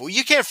 rocket people.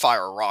 You can't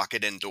fire a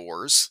rocket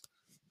indoors.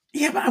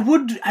 Yeah, but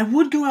I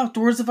would go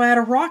outdoors if I had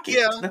a rocket.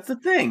 Yeah. That's the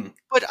thing.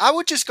 But I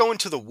would just go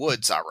into the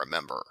woods, I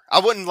remember. I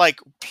wouldn't, like,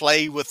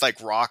 play with,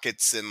 like,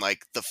 rockets in,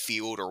 like, the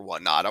field or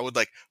whatnot. I would,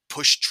 like,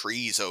 push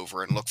trees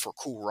over and look for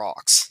cool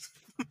rocks.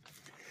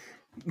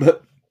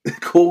 But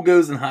Cole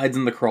goes and hides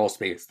in the crawl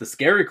space, the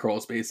scary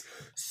crawl space.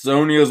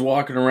 Sonia's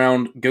walking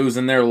around, goes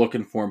in there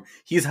looking for him.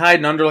 He's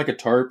hiding under like a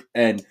tarp,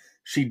 and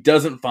she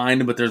doesn't find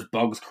him, but there's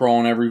bugs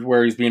crawling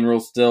everywhere. He's being real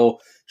still.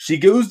 She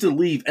goes to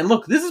leave, and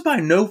look, this is by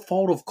no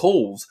fault of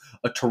Cole's.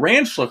 A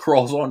tarantula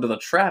crawls onto the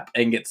trap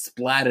and gets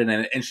splatted in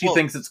it, and she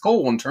thinks it's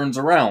Cole and turns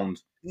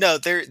around. No,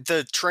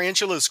 the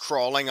tarantula's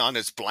crawling on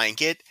his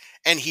blanket,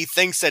 and he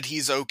thinks that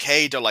he's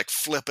okay to, like,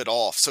 flip it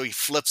off, so he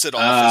flips it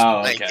off his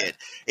blanket. Okay.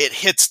 It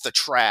hits the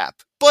trap.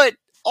 But,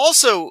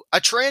 also,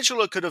 a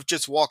tarantula could have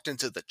just walked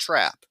into the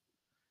trap.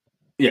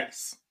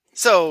 Yes.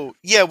 So,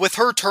 yeah, with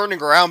her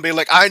turning around being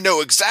like, I know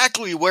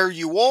exactly where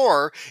you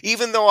are,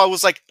 even though I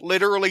was, like,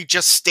 literally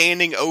just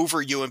standing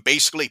over you and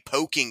basically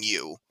poking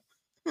you.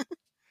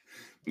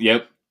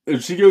 Yep.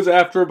 And she goes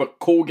after her, but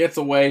Cole gets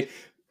away,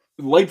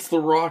 lights the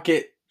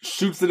rocket,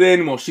 shoots it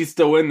in while she's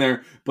still in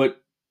there,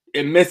 but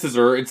it misses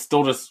her. It's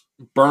still just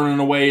burning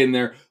away in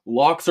there,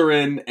 locks her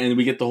in, and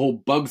we get the whole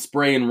bug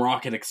spray and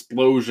rocket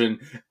explosion.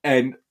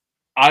 And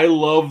I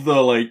love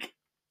the, like,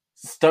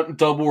 stunt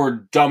double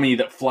or dummy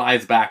that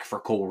flies back for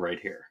Cole right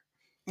here.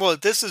 Well,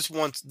 this is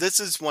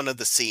one of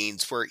the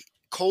scenes where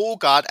Cole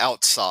got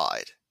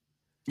outside.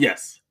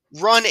 Yes.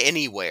 Run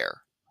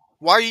anywhere.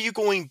 Why are you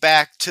going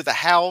back to the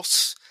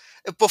house?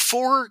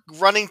 Before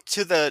running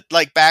to the,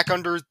 like, back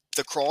under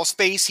the crawl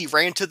space, he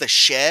ran to the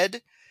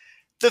shed.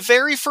 The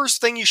very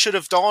first thing you should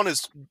have done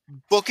is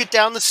book it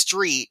down the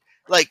street,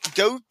 like,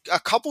 go a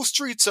couple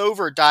streets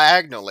over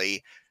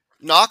diagonally,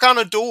 knock on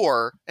a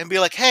door, and be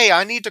like, hey,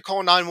 I need to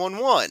call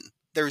 911.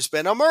 There's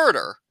been a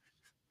murder.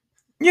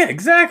 Yeah,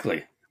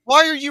 exactly.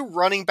 Why are you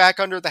running back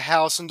under the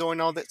house and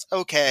doing all this?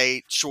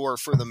 Okay, sure,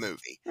 for the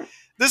movie.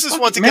 This is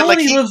once again,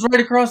 Melanie lives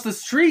right across the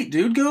street,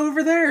 dude. Go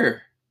over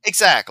there.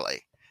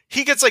 Exactly.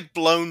 He gets, like,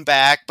 blown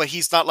back, but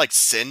he's not, like,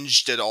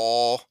 singed at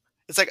all.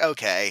 It's like,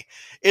 okay.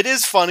 It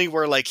is funny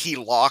where, like, he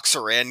locks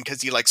her in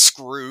because he, like,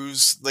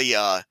 screws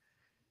the,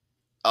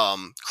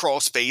 crawl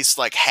space,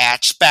 like,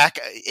 hatch back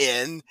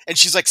in, and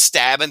she's, like,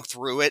 stabbing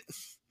through it.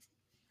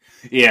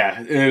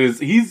 Yeah, it is.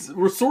 He's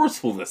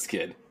resourceful, this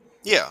kid.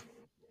 Yeah.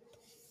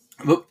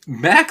 But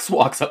Max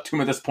walks up to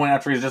him at this point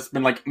after he's just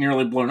been, like,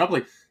 nearly blown up.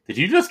 Like, did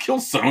you just kill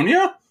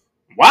Sonia?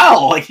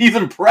 Wow, like, he's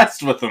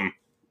impressed with him.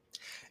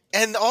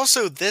 And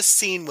also, this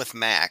scene with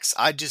Max,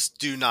 I just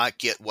do not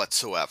get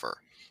whatsoever.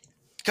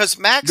 Because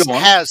Max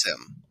has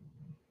him.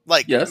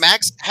 Like, yes.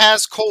 Max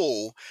has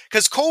Cole.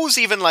 Because Cole's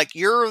even like,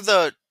 you're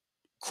the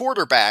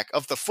quarterback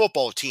of the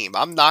football team.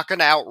 I'm not going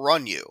to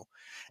outrun you.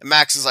 And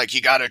Max is like,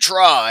 you got to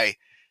try.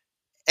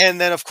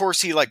 And then, of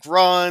course, he, like,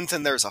 runs,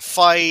 and there's a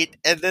fight.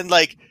 And then,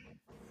 like,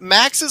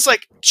 Max is,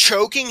 like,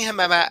 choking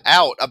him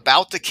out,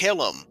 about to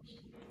kill him.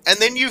 And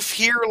then you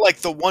hear, like,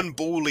 the one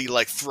bully,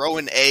 like,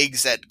 throwing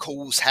eggs at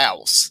Cole's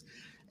house.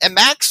 And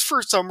Max,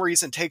 for some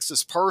reason, takes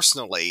this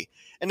personally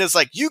and is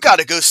like, you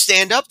gotta go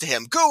stand up to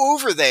him. Go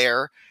over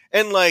there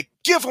and, like,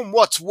 give him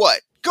what's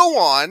what. Go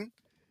on.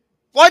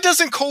 Why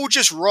doesn't Cole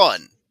just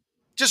run?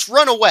 Just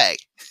run away.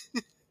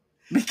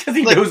 Because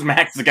he knows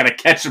Max is gonna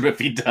catch him if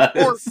he does.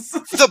 Or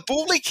the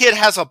bully kid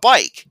has a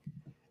bike.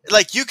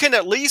 Like, you can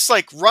at least,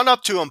 like, run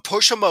up to him,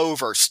 push him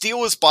over,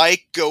 steal his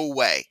bike, go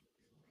away.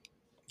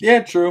 Yeah,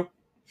 true.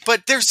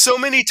 But there's so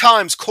many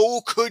times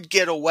Cole could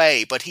get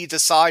away, but he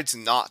decides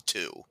not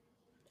to.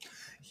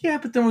 Yeah,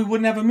 but then we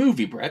wouldn't have a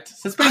movie, Brett.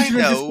 Suspension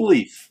of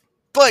disbelief.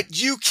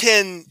 But you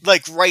can,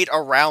 like, write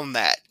around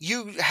that.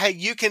 You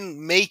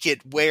can make it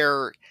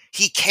where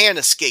he can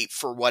escape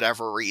for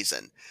whatever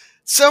reason.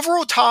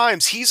 Several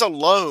times he's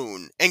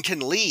alone and can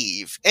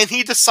leave, and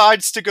he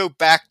decides to go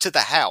back to the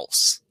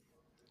house.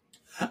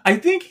 I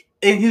think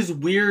in his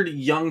weird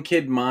young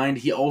kid mind,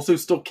 he also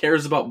still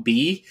cares about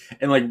Bea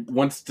and, like,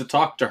 wants to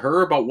talk to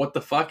her about what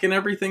the fuck and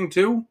everything,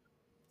 too.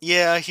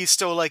 Yeah, he's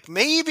still like,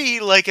 maybe,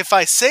 like, if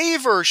I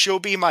save her, she'll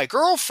be my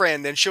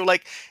girlfriend and she'll,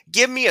 like,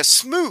 give me a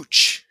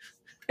smooch.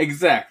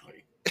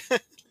 Exactly.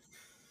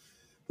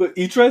 But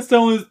he tries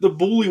telling the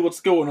bully what's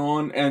going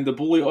on, and the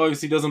bully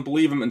obviously doesn't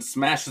believe him and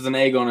smashes an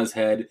egg on his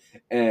head,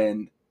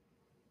 and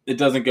it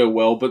doesn't go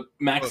well. But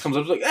Max Ugh. comes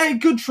up and is like, hey,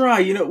 good try.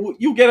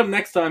 You'll get him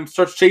next time.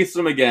 Starts chasing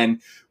him again.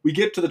 We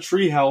get to the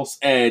treehouse,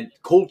 and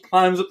Colt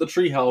climbs up the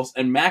treehouse,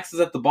 and Max is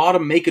at the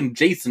bottom making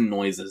Jason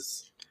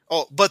noises.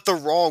 Oh, but the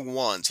wrong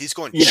ones. He's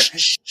going, Yeah. shh,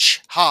 shh, shh,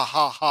 ha,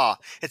 ha, ha.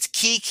 It's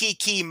key, key,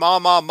 key, ma,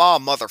 ma, ma,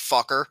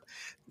 motherfucker.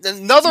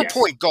 Another Yes.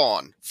 point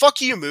gone.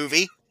 Fuck you,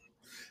 movie.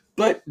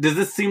 But does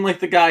this seem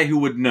like the guy who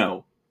would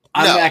know?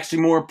 I'm No.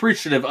 actually more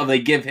appreciative of they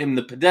give him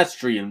the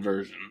pedestrian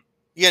version.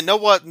 Yeah, know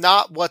what?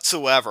 Not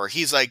whatsoever.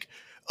 He's like,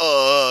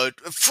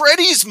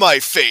 Freddy's my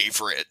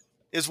favorite.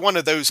 Is one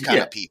of those kind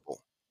Yeah. of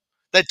people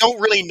that don't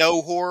really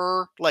know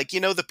horror. Like,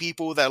 the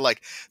people that,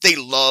 like, they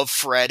love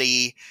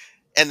Freddy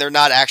and they're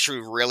not actually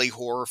really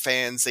horror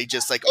fans. They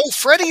just like, oh,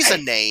 Freddy's a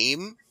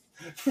name.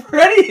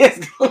 Freddy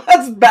is.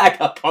 Let's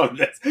back up on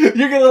this.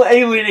 You're going to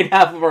alienate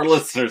half of our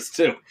listeners,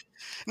 too.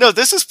 No,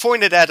 this is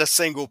pointed at a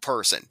single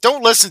person.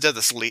 Don't listen to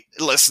this,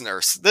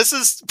 listeners. This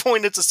is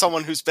pointed to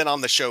someone who's been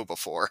on the show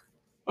before.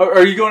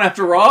 Are you going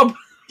after Rob?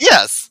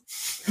 Yes.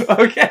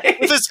 Okay.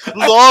 With his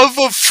love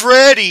of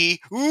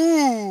Freddy.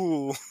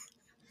 Ooh.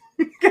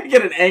 Gonna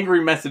get an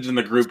angry message in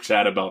the group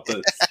chat about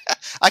this.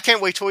 I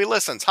can't wait till he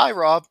listens. Hi,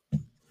 Rob.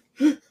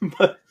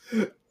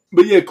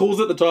 But yeah, Cole's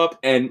at the top,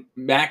 and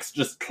Max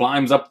just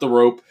climbs up the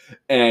rope,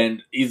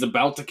 and he's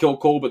about to kill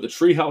Cole, but the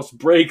treehouse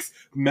breaks.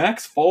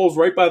 Max falls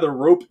right by the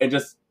rope and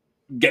just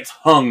gets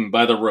hung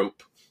by the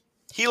rope.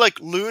 He, like,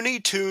 Looney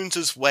Tunes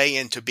his way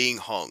into being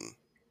hung.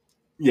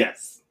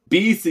 Yes.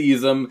 B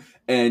sees him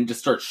and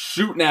just starts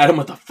shooting at him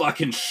with a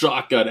fucking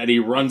shotgun, and he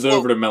runs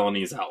over to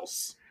Melanie's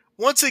house.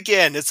 Once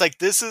again, it's like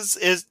this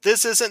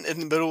isn't in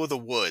the middle of the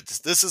woods.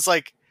 This is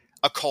like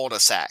a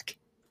cul-de-sac,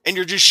 and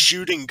you're just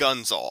shooting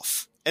guns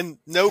off, and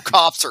no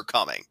cops are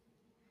coming.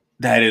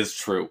 That is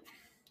true.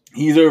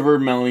 He's over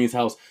at Melanie's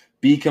house.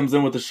 B comes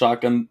in with a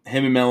shotgun.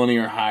 Him and Melanie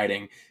are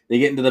hiding. They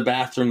get into the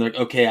bathroom. They're like,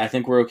 okay, I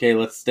think we're okay.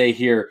 Let's stay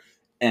here.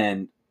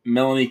 And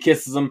Melanie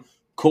kisses him.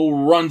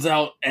 Cole runs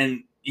out,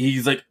 and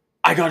he's like,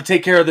 I gotta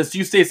take care of this.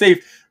 You stay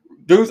safe.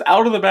 Goes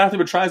out of the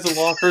bathroom and tries to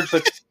lock her. She's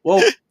like,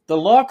 well, the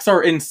locks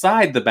are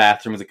inside the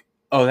bathroom. He's like,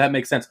 oh, that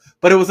makes sense.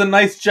 But it was a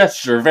nice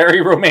gesture.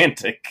 Very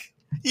romantic.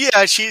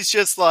 Yeah, she's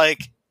just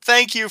like,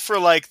 thank you for,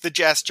 like, the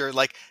gesture.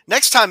 Like,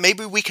 next time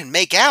maybe we can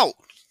make out.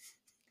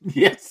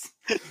 Yes.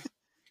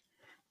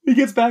 He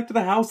gets back to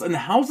the house, and the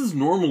house is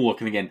normal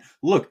looking again.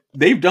 Look,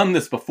 they've done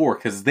this before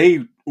because they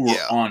were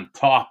on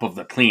top of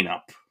the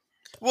cleanup.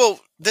 Well,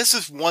 this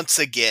is once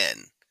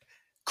again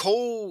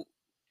Cole.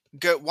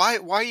 Why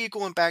are you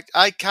going back?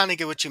 I kind of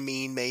get what you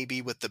mean,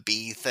 maybe with the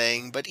bee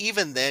thing, but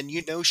even then,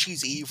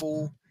 she's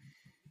evil.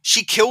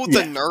 She killed the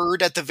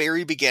nerd at the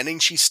very beginning.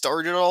 She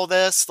started all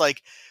this.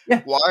 Like,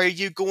 why are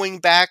you going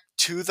back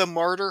to the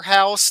murder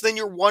house? Then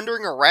you're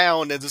wandering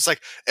around, and it's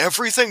like,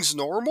 everything's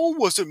normal?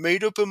 Was it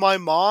made up in my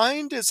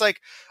mind? It's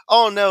like,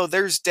 oh no,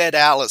 there's dead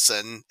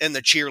Allison in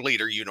the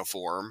cheerleader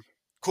uniform.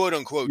 Quote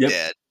unquote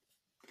dead.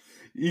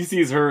 He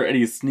sees her, and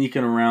he's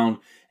sneaking around,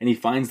 and he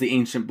finds the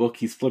ancient book.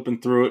 He's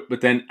flipping through it,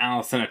 but then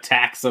Allison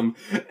attacks him,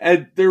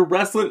 and they're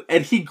wrestling,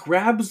 and he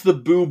grabs the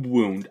boob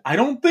wound. I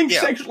don't think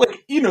sexually,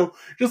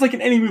 just like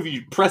in any movie,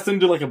 you press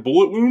into like a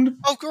bullet wound.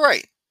 Oh,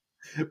 great.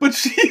 But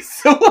she's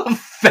so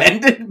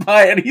offended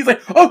by it. He's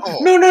like, oh,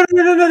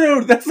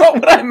 no, that's not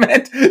what I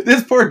meant.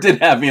 This part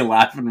did have me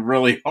laughing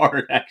really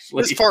hard,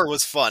 actually. This part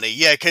was funny,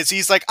 yeah, because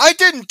he's like, I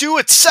didn't do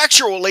it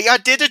sexually, I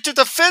did it to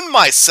defend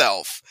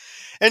myself.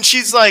 And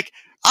she's like,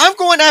 I'm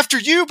going after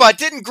you, but I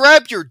didn't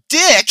grab your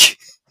dick.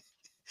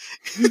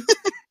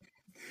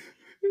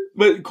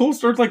 But Cole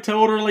starts like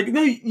telling her, like,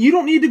 no, you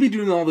don't need to be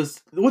doing all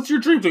this. What's your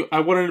dream?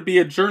 I wanted to be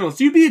a journalist.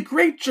 You'd be a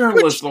great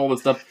journalist and all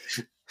this stuff.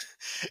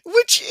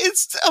 Which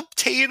is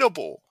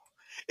obtainable.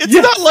 It's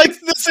not like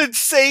this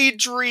insane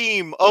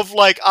dream of,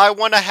 like, I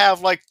want to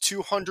have, like,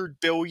 $200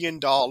 billion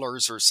or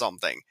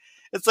something.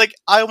 It's like,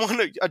 I want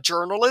a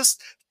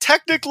journalist.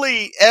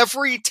 Technically,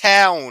 every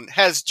town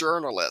has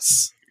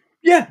journalists.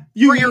 Yeah,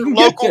 for your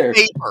local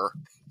paper.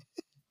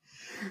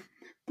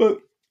 But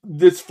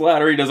this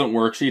flattery doesn't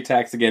work. She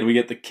attacks again. We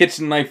get the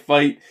kitchen knife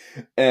fight,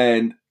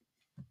 and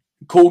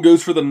Cole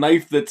goes for the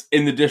knife that's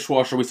in the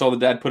dishwasher we saw the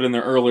dad put in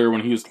there earlier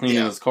when he was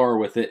cleaning his car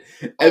with it.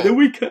 And then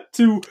we cut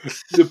to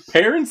the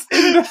parents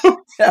in the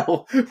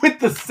hotel with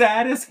the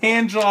saddest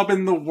hand job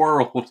in the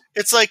world.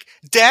 It's like,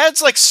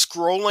 dad's like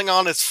scrolling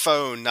on his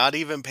phone, not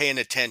even paying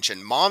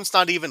attention. Mom's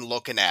not even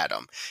looking at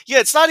him. Yeah,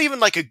 it's not even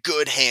like a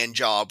good hand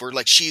job where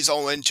like she's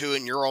all into it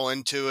and you're all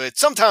into it.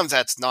 Sometimes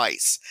that's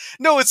nice.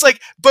 No, it's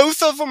like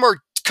both of them are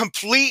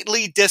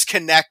completely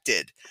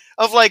disconnected.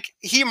 Of like,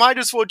 he might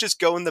as well just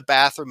go in the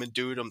bathroom and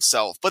do it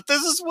himself. But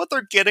this is what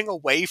they're getting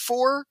away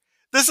for?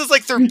 This is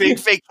like their big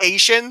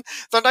vacation?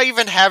 They're not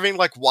even having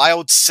like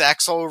wild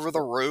sex all over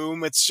the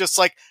room. It's just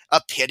like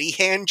a pity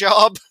hand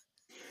job.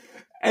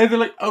 And they're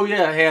like, "Oh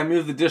yeah, hey, I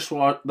moved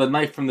the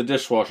knife from the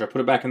dishwasher. I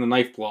put it back in the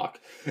knife block."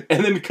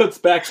 And then it cuts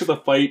back to the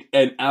fight,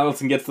 and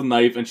Allison gets the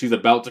knife, and she's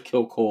about to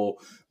kill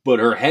Cole, but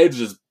her head's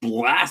just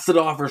blasted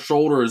off her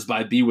shoulders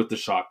by B with the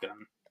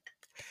shotgun.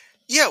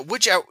 Yeah,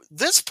 which at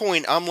this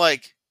point, I'm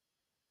like,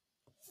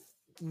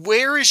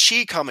 where is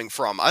she coming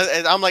from?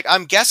 I'm like,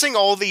 I'm guessing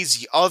all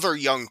these other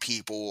young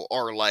people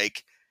are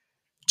like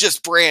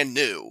just brand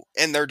new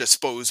and they're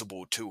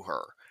disposable to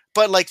her.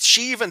 But like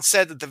she even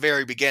said at the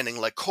very beginning,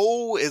 like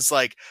Cole is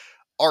like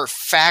our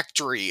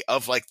factory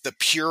of like the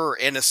pure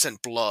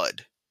innocent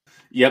blood.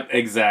 Yep,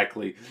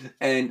 exactly.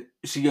 And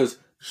she goes,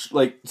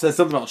 like, says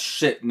something about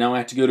shit. Now I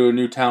have to go to a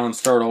new town and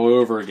start all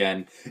over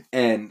again.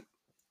 And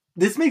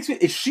this makes me,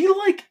 is she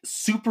like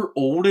super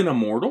old and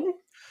immortal?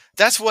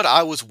 That's what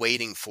I was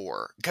waiting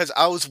for, because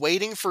I was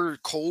waiting for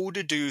Cole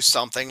to do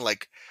something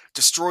like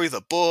destroy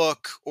the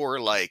book or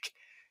like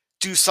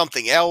do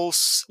something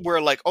else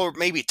where like, or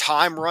maybe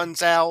time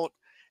runs out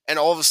and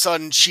all of a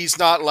sudden she's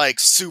not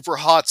like super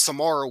hot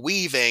Samara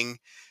Weaving,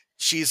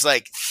 she's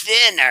like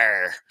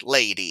thinner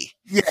lady.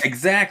 Yeah,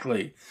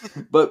 exactly.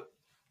 But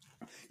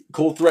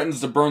Cole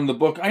threatens to burn the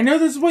book. I know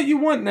this is what you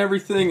want and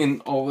everything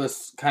and all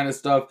this kind of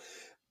stuff.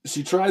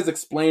 She tries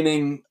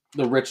explaining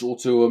the ritual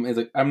to him. He's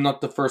like, I'm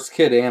not the first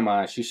kid, am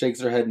I? She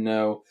shakes her head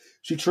no.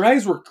 She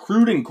tries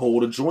recruiting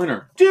Cole to join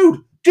her.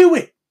 Dude, do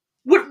it!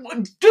 What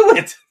do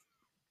it!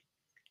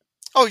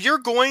 Oh, you're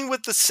going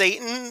with the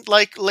Satan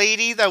like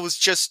lady that was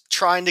just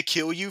trying to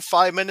kill you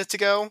 5 minutes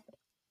ago?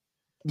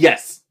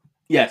 Yes.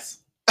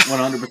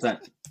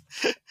 100%.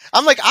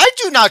 I'm like, I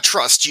do not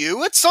trust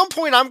you. At some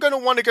point I'm going to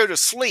want to go to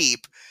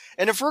sleep.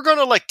 And if we're going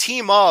to like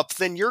team up,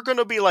 then you're going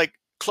to be like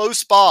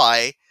close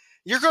by.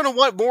 You're going to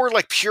want more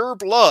like pure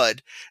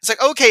blood. It's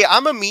like, okay,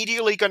 I'm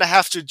immediately going to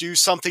have to do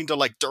something to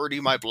like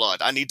dirty my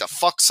blood. I need to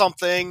fuck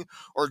something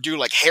or do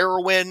like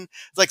heroin,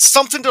 like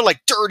something to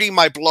like dirty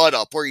my blood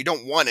up where you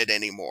don't want it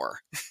anymore.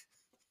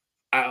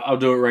 I'll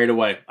do it right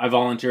away. I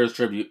volunteer as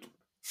tribute.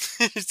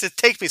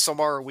 Take me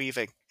Samara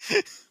Weaving.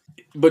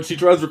 But she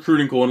tries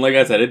recruiting Cole, and like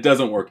I said, it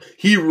doesn't work.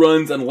 He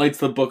runs and lights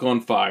the book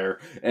on fire,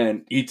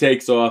 and he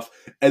takes off,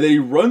 and then he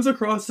runs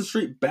across the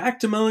street back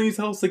to Melanie's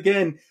house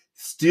again,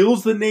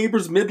 steals the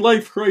neighbor's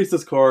midlife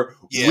crisis car.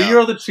 Yeah. We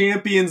Are the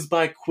Champions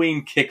by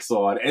Queen kicks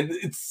on, and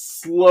it's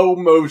slow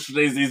motion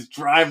as he's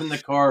driving the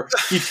car.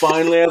 He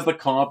finally has the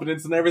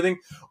confidence and everything.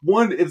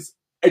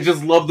 I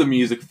just love the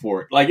music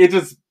for it. Like, it's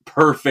just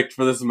perfect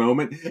for this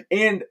moment.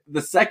 And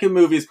the second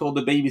movie is called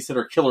The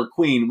Babysitter Killer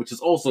Queen, which is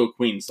also a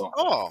Queen song.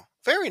 Oh,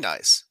 very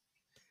nice.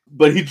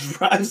 But he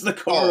drives the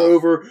car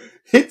over,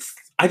 hits,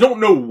 I don't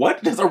know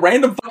what, just a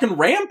random fucking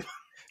ramp?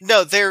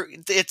 No,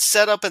 it's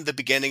set up in the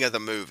beginning of the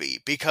movie,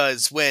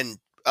 because when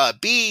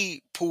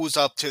B pulls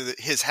up to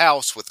his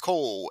house with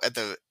Cole at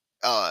the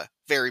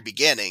very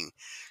beginning,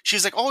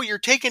 she's like, "Oh, you're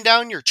taking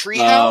down your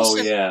treehouse?" Oh,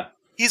 yeah.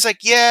 He's like,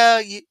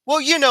 "Yeah, well,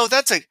 you know,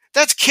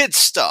 that's kid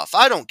stuff.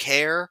 I don't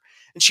care."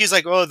 And she's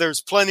like, "Oh, there's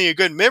plenty of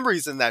good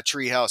memories in that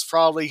treehouse,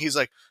 probably." He's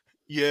like,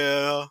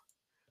 "Yeah."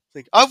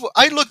 Like,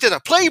 I looked at a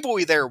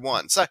Playboy there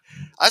once.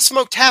 I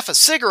smoked half a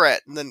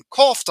cigarette and then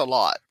coughed a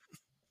lot.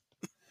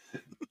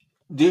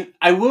 Dude,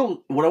 what I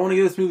want to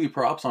give this movie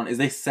props on is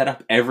they set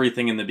up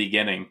everything in the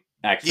beginning.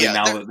 Actually, Yeah,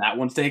 now that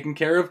one's taken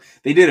care of,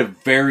 they did a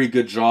very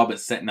good job at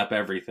setting up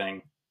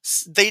everything.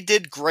 They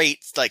did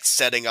great, like,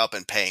 setting up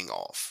and paying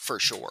off, for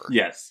sure.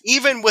 Yes.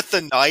 Even with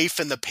the knife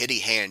and the pity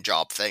hand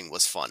job thing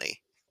was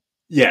funny.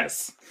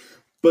 Yes.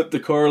 But the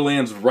car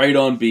lands right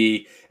on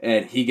B,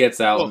 and he gets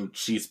out, and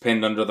she's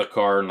pinned under the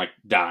car and, like,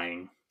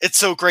 dying. It's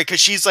so great,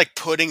 because she's, like,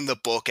 putting the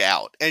book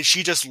out, and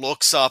she just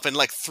looks up, and,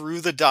 like,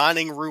 through the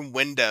dining room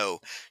window,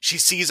 she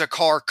sees a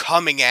car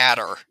coming at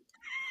her.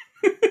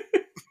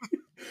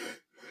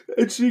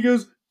 And she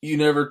goes, "You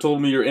never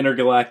told me your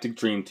intergalactic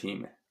dream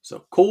team."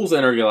 So Cole's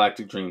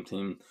intergalactic dream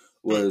team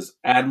was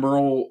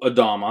Admiral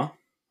Adama.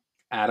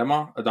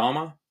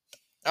 Adama?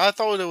 I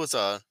thought it was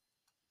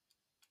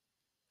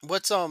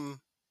what's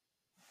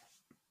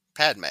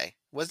Padme?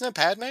 Wasn't it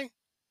Padme?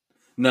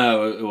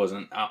 No, it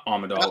wasn't.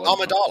 Amidala.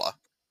 Amidala.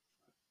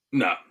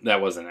 No,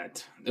 that wasn't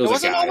it. It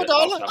wasn't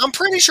Amidala? I'm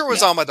pretty sure it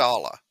was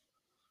Amidala.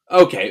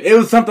 Okay, it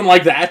was something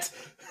like that.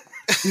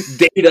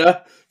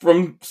 Data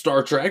from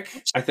Star Trek,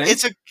 I think.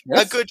 It's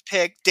a good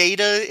pick.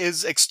 Data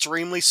is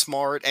extremely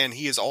smart, and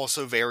he is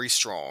also very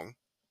strong.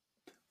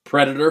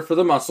 Predator for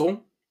the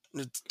muscle.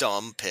 It's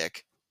dumb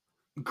pick.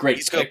 Great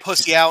He's going to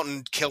pussy out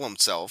and kill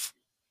himself.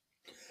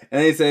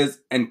 And he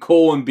says, and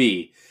Cole and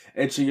B.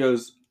 And she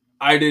goes,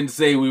 "I didn't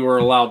say we were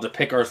allowed to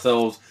pick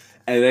ourselves."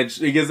 And then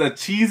she gives a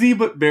cheesy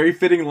but very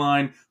fitting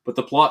line, but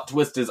the plot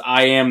twist is,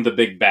 "I am the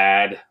big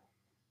bad."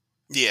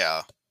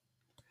 Yeah.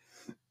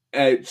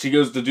 She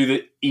goes to do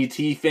the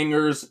E.T.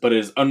 fingers, but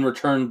is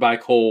unreturned by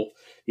Cole.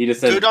 He just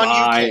says, "Good on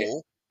bye." you,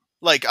 Cole.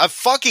 Like,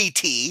 fuck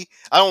E.T.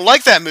 I don't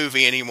like that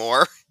movie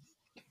anymore.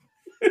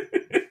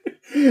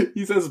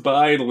 He says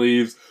bye and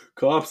leaves.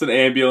 Cops and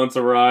ambulance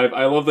arrive.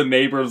 I love the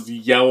neighbors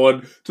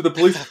yelling to the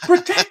police,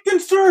 "Protect and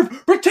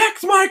serve!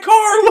 Protect my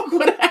car! Look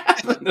what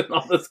happened!" and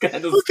all this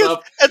kind of Look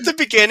stuff. at the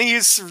beginning,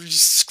 he's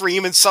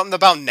screaming something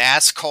about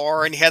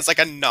NASCAR, and he has like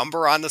a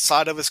number on the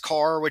side of his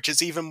car, which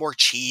is even more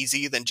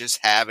cheesy than just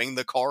having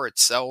the car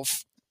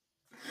itself.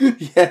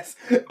 Yes.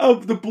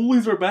 The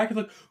bullies are back and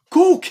like,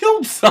 Cole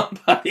killed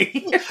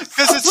somebody.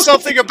 Because it's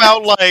something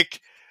about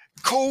like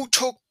Cole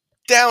took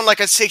down like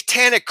a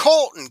satanic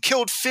cult and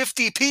killed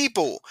 50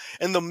 people,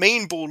 and the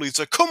main bully's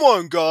like, "Come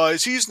on,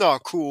 guys, he's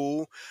not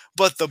cool."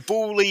 But the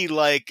bully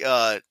like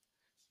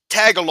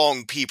tag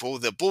along people,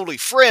 the bully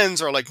friends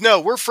are like,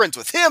 "No, we're friends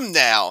with him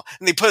now,"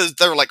 and they put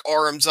their like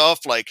arms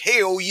up, like,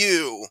 "Hail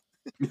you!"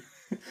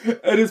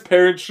 And his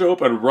parents show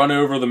up and run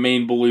over the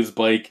main bully's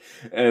bike,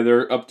 and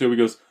they're up to him. He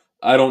goes,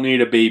 "I don't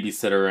need a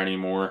babysitter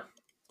anymore."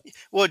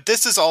 Well,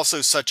 this is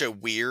also such a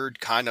weird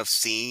kind of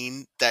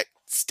scene that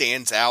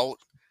stands out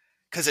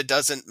because it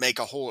doesn't make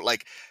a whole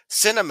like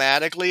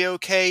cinematically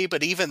okay,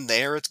 but even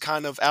there it's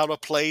kind of out of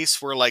place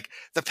where like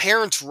the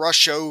parents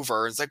rush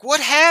over. It's like,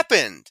 what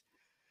happened?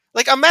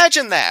 Like,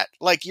 imagine that.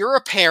 Like, you're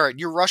a parent,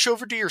 you rush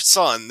over to your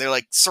son, they're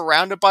like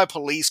surrounded by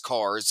police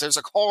cars, there's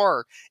a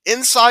car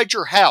inside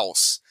your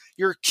house,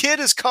 your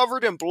kid is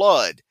covered in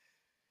blood,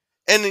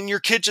 and then your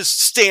kid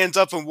just stands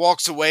up and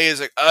walks away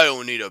is like, "I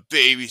don't need a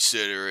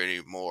babysitter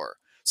anymore."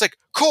 It's like,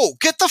 cool,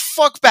 get the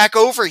fuck back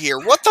over here.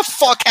 What the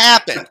fuck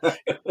happened?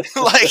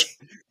 Like,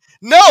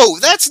 no,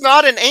 that's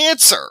not an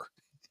answer.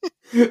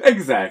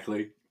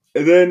 Exactly.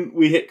 And then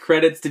we hit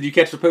credits. Did you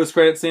catch the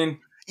post-credit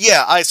scene?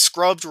 Yeah, I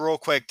scrubbed real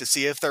quick to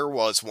see if there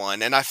was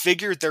one, and I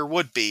figured there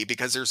would be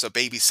because there's a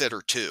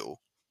babysitter too.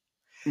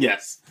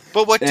 Yes.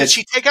 But what did And,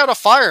 she take out a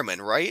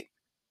fireman, right?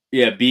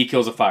 yeah, B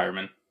kills a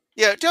fireman.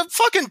 Yeah,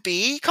 fucking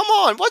B, come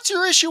on, what's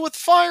your issue with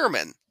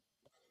firemen?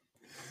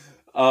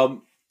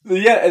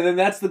 Yeah, and then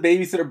that's the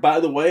babysitter. By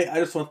the way, I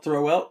just want to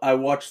throw out, I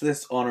watched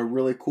this on a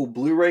really cool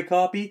Blu-ray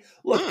copy.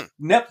 Look,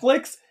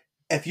 Netflix,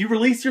 if you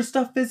release your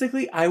stuff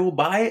physically, I will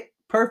buy it.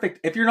 Perfect.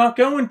 If you're not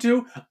going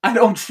to, I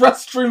don't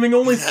trust streaming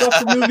only stuff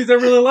for movies I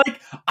really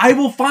like. I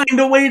will find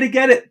a way to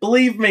get it.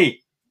 Believe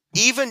me.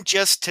 Even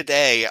just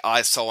today,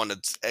 I saw an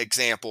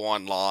example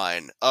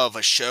online of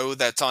a show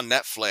that's on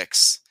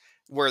Netflix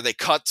where they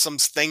cut some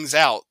things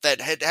out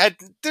that had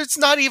there's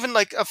not even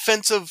like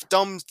offensive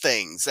dumb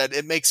things that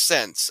it makes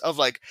sense of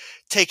like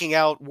taking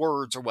out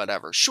words or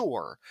whatever,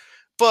 sure,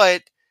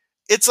 but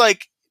it's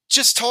like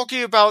just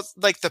talking about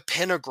like the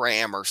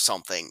pentagram or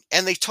something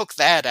and they took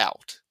that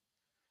out.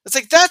 It's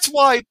like, that's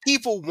why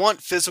people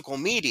want physical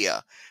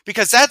media,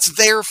 because that's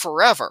there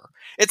forever.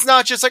 It's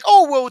not just like,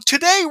 oh, well,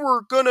 today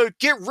we're gonna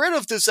get rid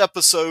of this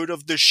episode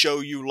of this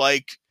show you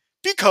like,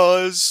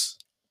 because...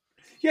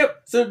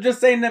 Yep, so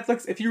just saying,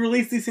 Netflix, if you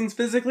release these things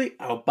physically,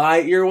 I'll buy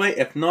it your way.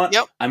 If not,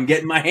 Yep. I'm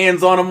getting my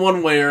hands on them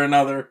one way or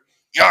another.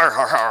 Yar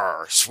har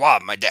har,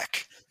 swab my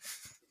deck.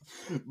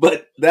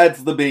 But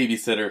that's the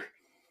babysitter.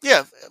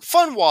 Yeah,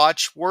 fun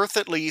watch, worth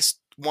at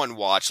least one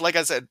watch. Like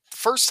I said,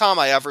 first time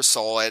I ever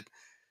saw it,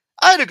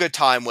 I had a good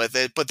time with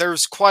it, but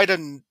there's quite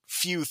a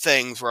few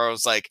things where I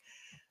was like,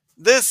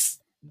 this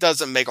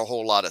doesn't make a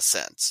whole lot of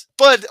sense.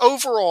 But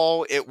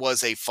overall, it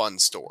was a fun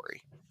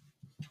story.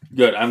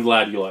 Good, I'm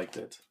glad you liked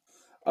it.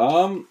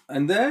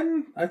 And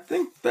then I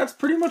think that's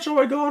pretty much all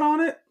I got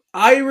on it.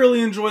 I really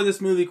enjoy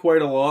this movie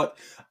quite a lot.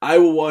 I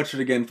will watch it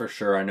again for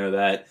sure, I know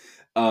that.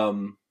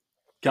 Count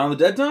of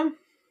the Dead time?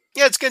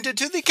 Yeah, it's going to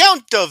do the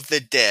Count of the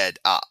Dead.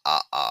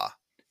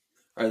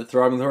 Alright, the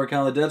Throbbing Horror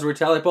Count of the Dead, where we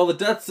tally up all the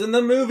deaths in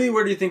the movie.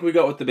 Where do you think we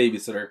got with the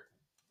babysitter?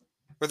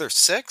 Were there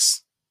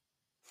 6?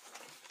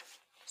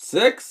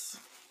 6?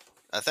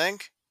 I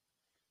think.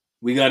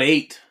 We got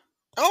 8.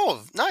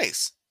 Oh,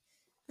 nice.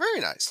 Very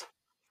nice.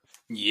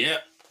 Yeah.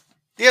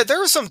 Yeah, there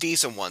were some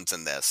decent ones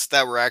in this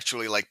that were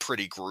actually, like,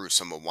 pretty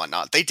gruesome and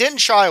whatnot. They didn't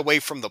shy away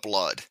from the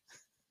blood.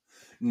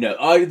 No,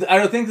 I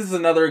don't think this is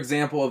another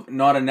example of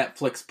not a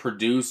Netflix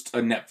produced,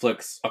 a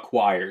Netflix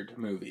acquired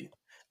movie.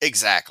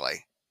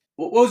 Exactly.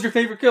 What was your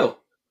favorite kill?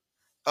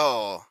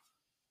 Oh.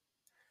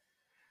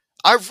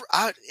 I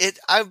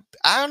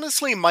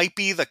honestly might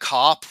be the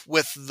cop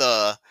with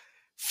the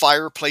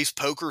fireplace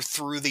poker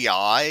through the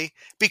eye,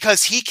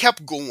 because he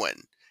kept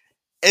going.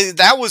 And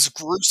that was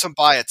gruesome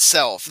by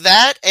itself.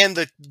 That and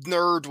the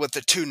nerd with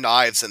the 2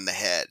 knives in the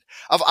head.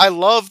 I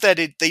love that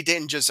they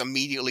didn't just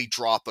immediately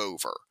drop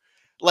over.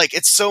 Like,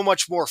 it's so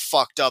much more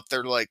fucked up.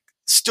 They're, like,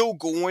 still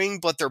going,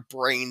 but their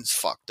brain's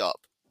fucked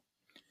up.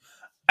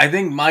 I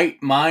think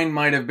mine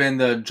might have been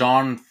the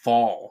John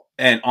Fall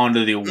and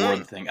onto the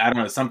award thing. I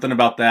don't know, something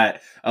about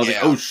that. I was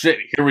like, oh shit,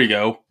 here we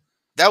go.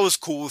 That was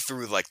cool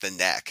through, like, the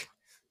neck.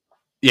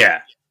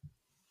 Yeah.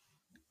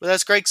 But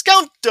that's great.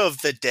 Count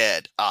of the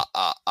Dead.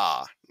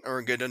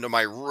 We're getting into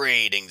my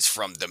ratings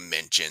from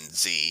Dimension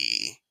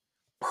Z.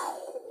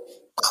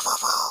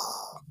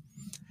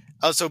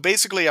 So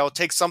basically, I'll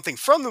take something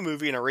from the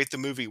movie and I'll rate the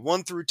movie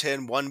 1 through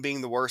 10, 1 being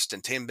the worst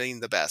and 10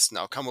 being the best. And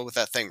I'll come up with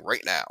that thing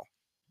right now.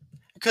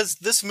 Because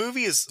this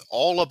movie is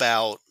all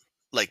about,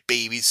 like,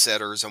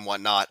 babysitters and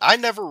whatnot. I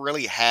never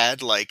really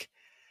had, like,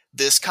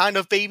 this kind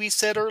of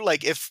babysitter.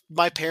 Like, if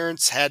my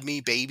parents had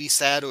me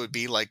babysat, it would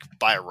be, like,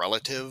 by a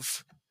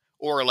relative.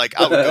 Or, like,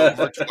 I would go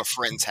over to a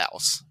friend's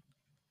house.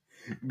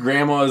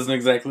 Grandma isn't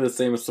exactly the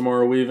same as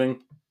Samara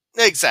Weaving.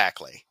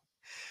 Exactly.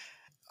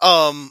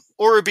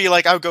 Or it'd be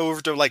like, I would go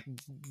over to, like,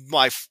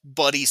 my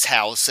buddy's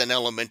house in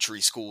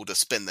elementary school to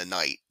spend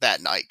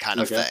that night kind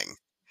of thing.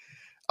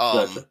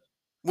 Gotcha.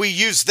 We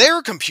use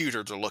their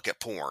computer to look at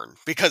porn,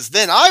 because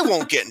then I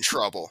won't get in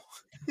trouble.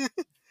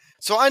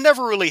 So I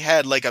never really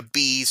had, like, a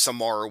B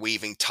Samara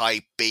Weaving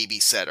type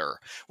babysitter,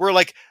 where,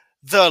 like,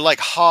 the, like,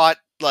 hot,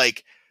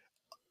 like,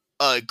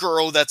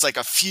 girl that's, like,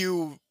 a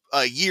few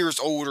years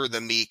older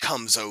than me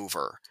comes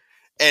over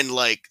and,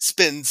 like,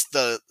 spends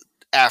the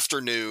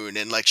afternoon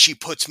and, like, she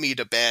puts me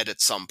to bed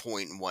at some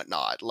point and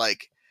whatnot.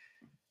 Like,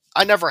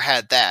 I never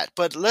had that.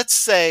 But let's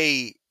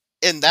say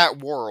in that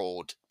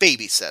world,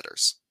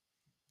 babysitters.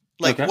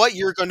 Like, what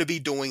you're going to be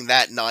doing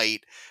that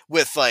night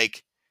with,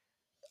 like,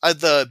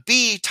 the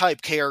B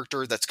type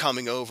character that's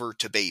coming over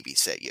to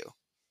babysit you.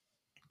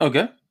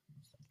 Okay.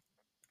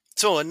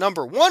 So a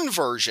number one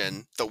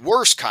version, the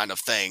worst kind of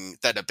thing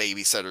that a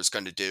babysitter is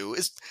going to do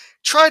is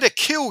try to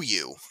kill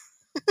you.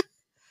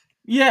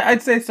 Yeah,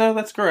 I'd say so.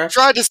 That's correct.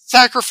 Try to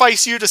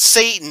sacrifice you to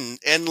Satan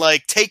and,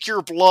 like, take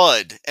your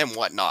blood and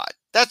whatnot.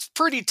 That's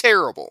pretty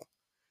terrible.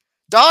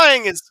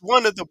 Dying is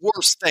one of the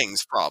worst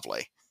things,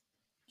 probably.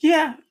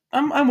 Yeah,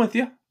 I'm with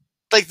you.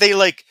 Like, they,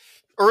 like,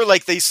 or,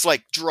 like, they,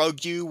 like,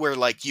 drug you where,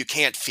 like, you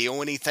can't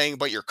feel anything,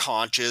 but you're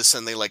conscious,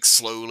 and they, like,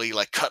 slowly,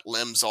 like, cut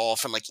limbs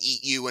off and, like,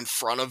 eat you in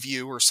front of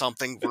you or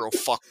something real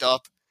fucked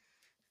up.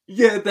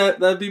 Yeah,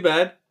 that'd be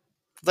bad.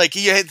 Like,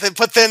 yeah,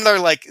 but then they're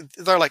like,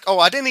 oh,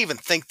 I didn't even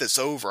think this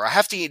over. I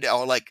have to eat,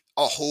 like,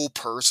 a whole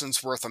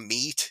person's worth of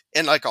meat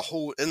in, like,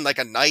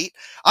 a night.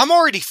 I'm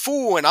already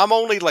full, and I'm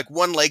only, like,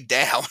 one leg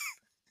down.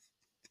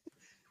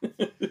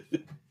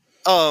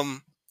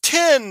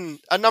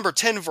 A number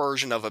 10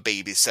 version of a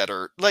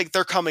babysitter, like,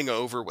 they're coming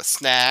over with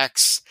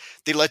snacks.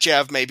 They let you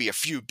have maybe a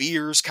few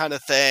beers kind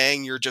of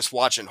thing. You're just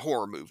watching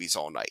horror movies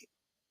all night.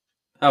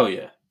 Oh,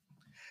 yeah.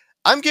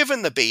 I'm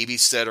giving the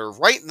babysitter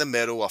right in the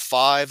middle a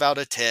 5 out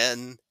of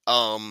 10.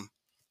 I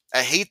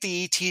hate the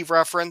E.T.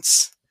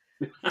 reference.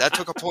 That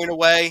took a point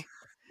away.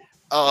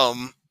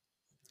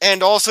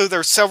 And also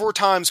there's several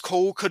times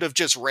Cole could have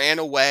just ran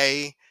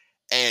away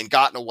and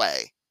gotten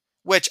away.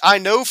 Which I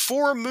know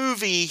for a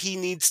movie he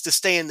needs to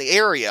stay in the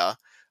area,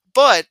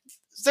 but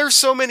there's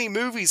so many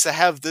movies that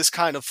have this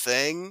kind of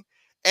thing,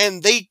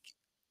 and they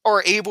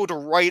are able to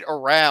write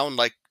around,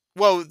 like,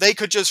 well, they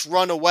could just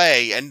run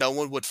away and no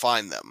one would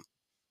find them.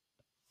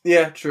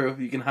 Yeah, true.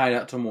 You can hide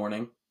out till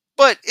morning.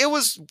 But it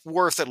was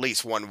worth at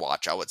least one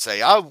watch, I would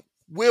say. I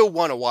will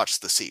want to watch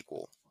the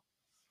sequel.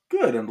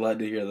 Good, I'm glad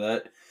to hear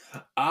that.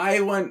 I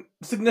went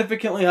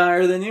significantly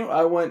higher than you.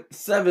 I went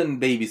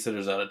 7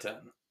 babysitters out of 10.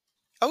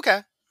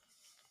 Okay.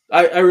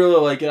 I really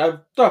like it. I've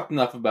talked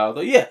enough about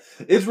it. Yeah,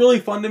 it's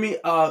really fun to me.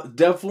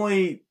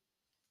 Definitely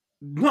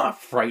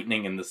not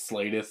frightening in the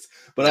slightest,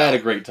 but I had a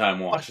great time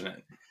watching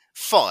it.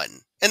 Fun.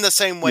 In the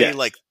same way,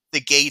 like, The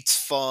Gate's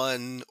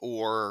fun,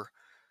 or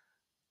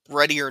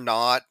Ready or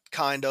Not,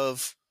 kind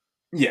of.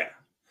 Yeah.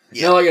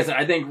 No, like I said,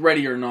 I think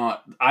Ready or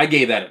Not, I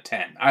gave that a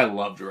 10. I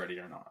loved Ready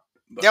or Not.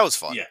 But, that was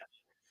fun. Yeah.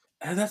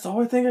 And that's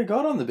all I think I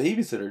got on The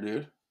Babysitter,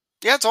 dude.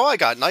 Yeah, that's all I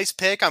got. Nice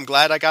pick. I'm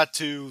glad I got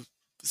to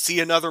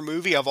see another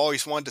movie I've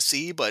always wanted to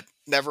see, but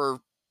never,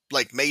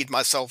 like, made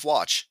myself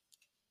watch.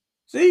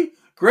 See?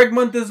 Greg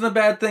Month isn't a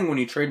bad thing when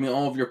you trade me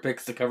all of your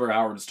picks to cover a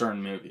Howard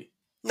Stern movie.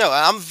 No,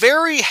 I'm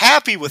very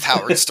happy with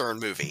Howard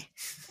Stern movie.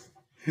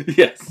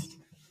 Yes.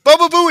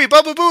 Bubba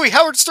Booey,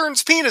 Howard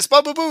Stern's penis,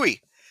 Bubba Booey.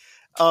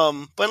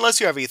 But unless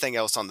you have anything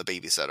else on The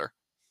Babysitter.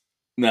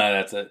 No,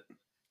 that's it.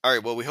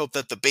 Alright, well, we hope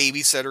that The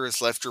Babysitter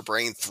has left your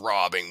brain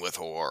throbbing with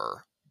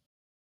horror.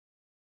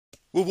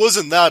 Well,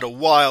 wasn't that a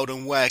wild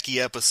and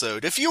wacky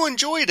episode? If you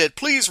enjoyed it,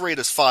 please rate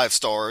us 5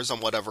 stars on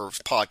whatever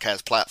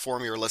podcast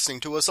platform you're listening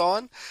to us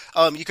on.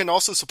 You can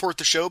also support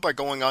the show by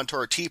going onto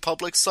our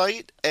TeePublic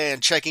site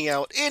and checking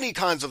out any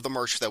kinds of the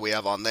merch that we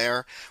have on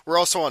there. We're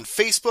also on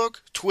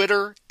Facebook,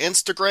 Twitter,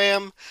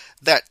 Instagram,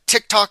 that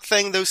TikTok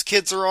thing those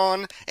kids are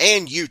on,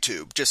 and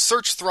YouTube. Just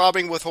search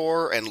Throbbing with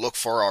Horror and look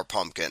for our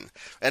pumpkin.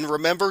 And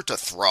remember to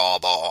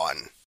throb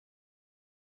on.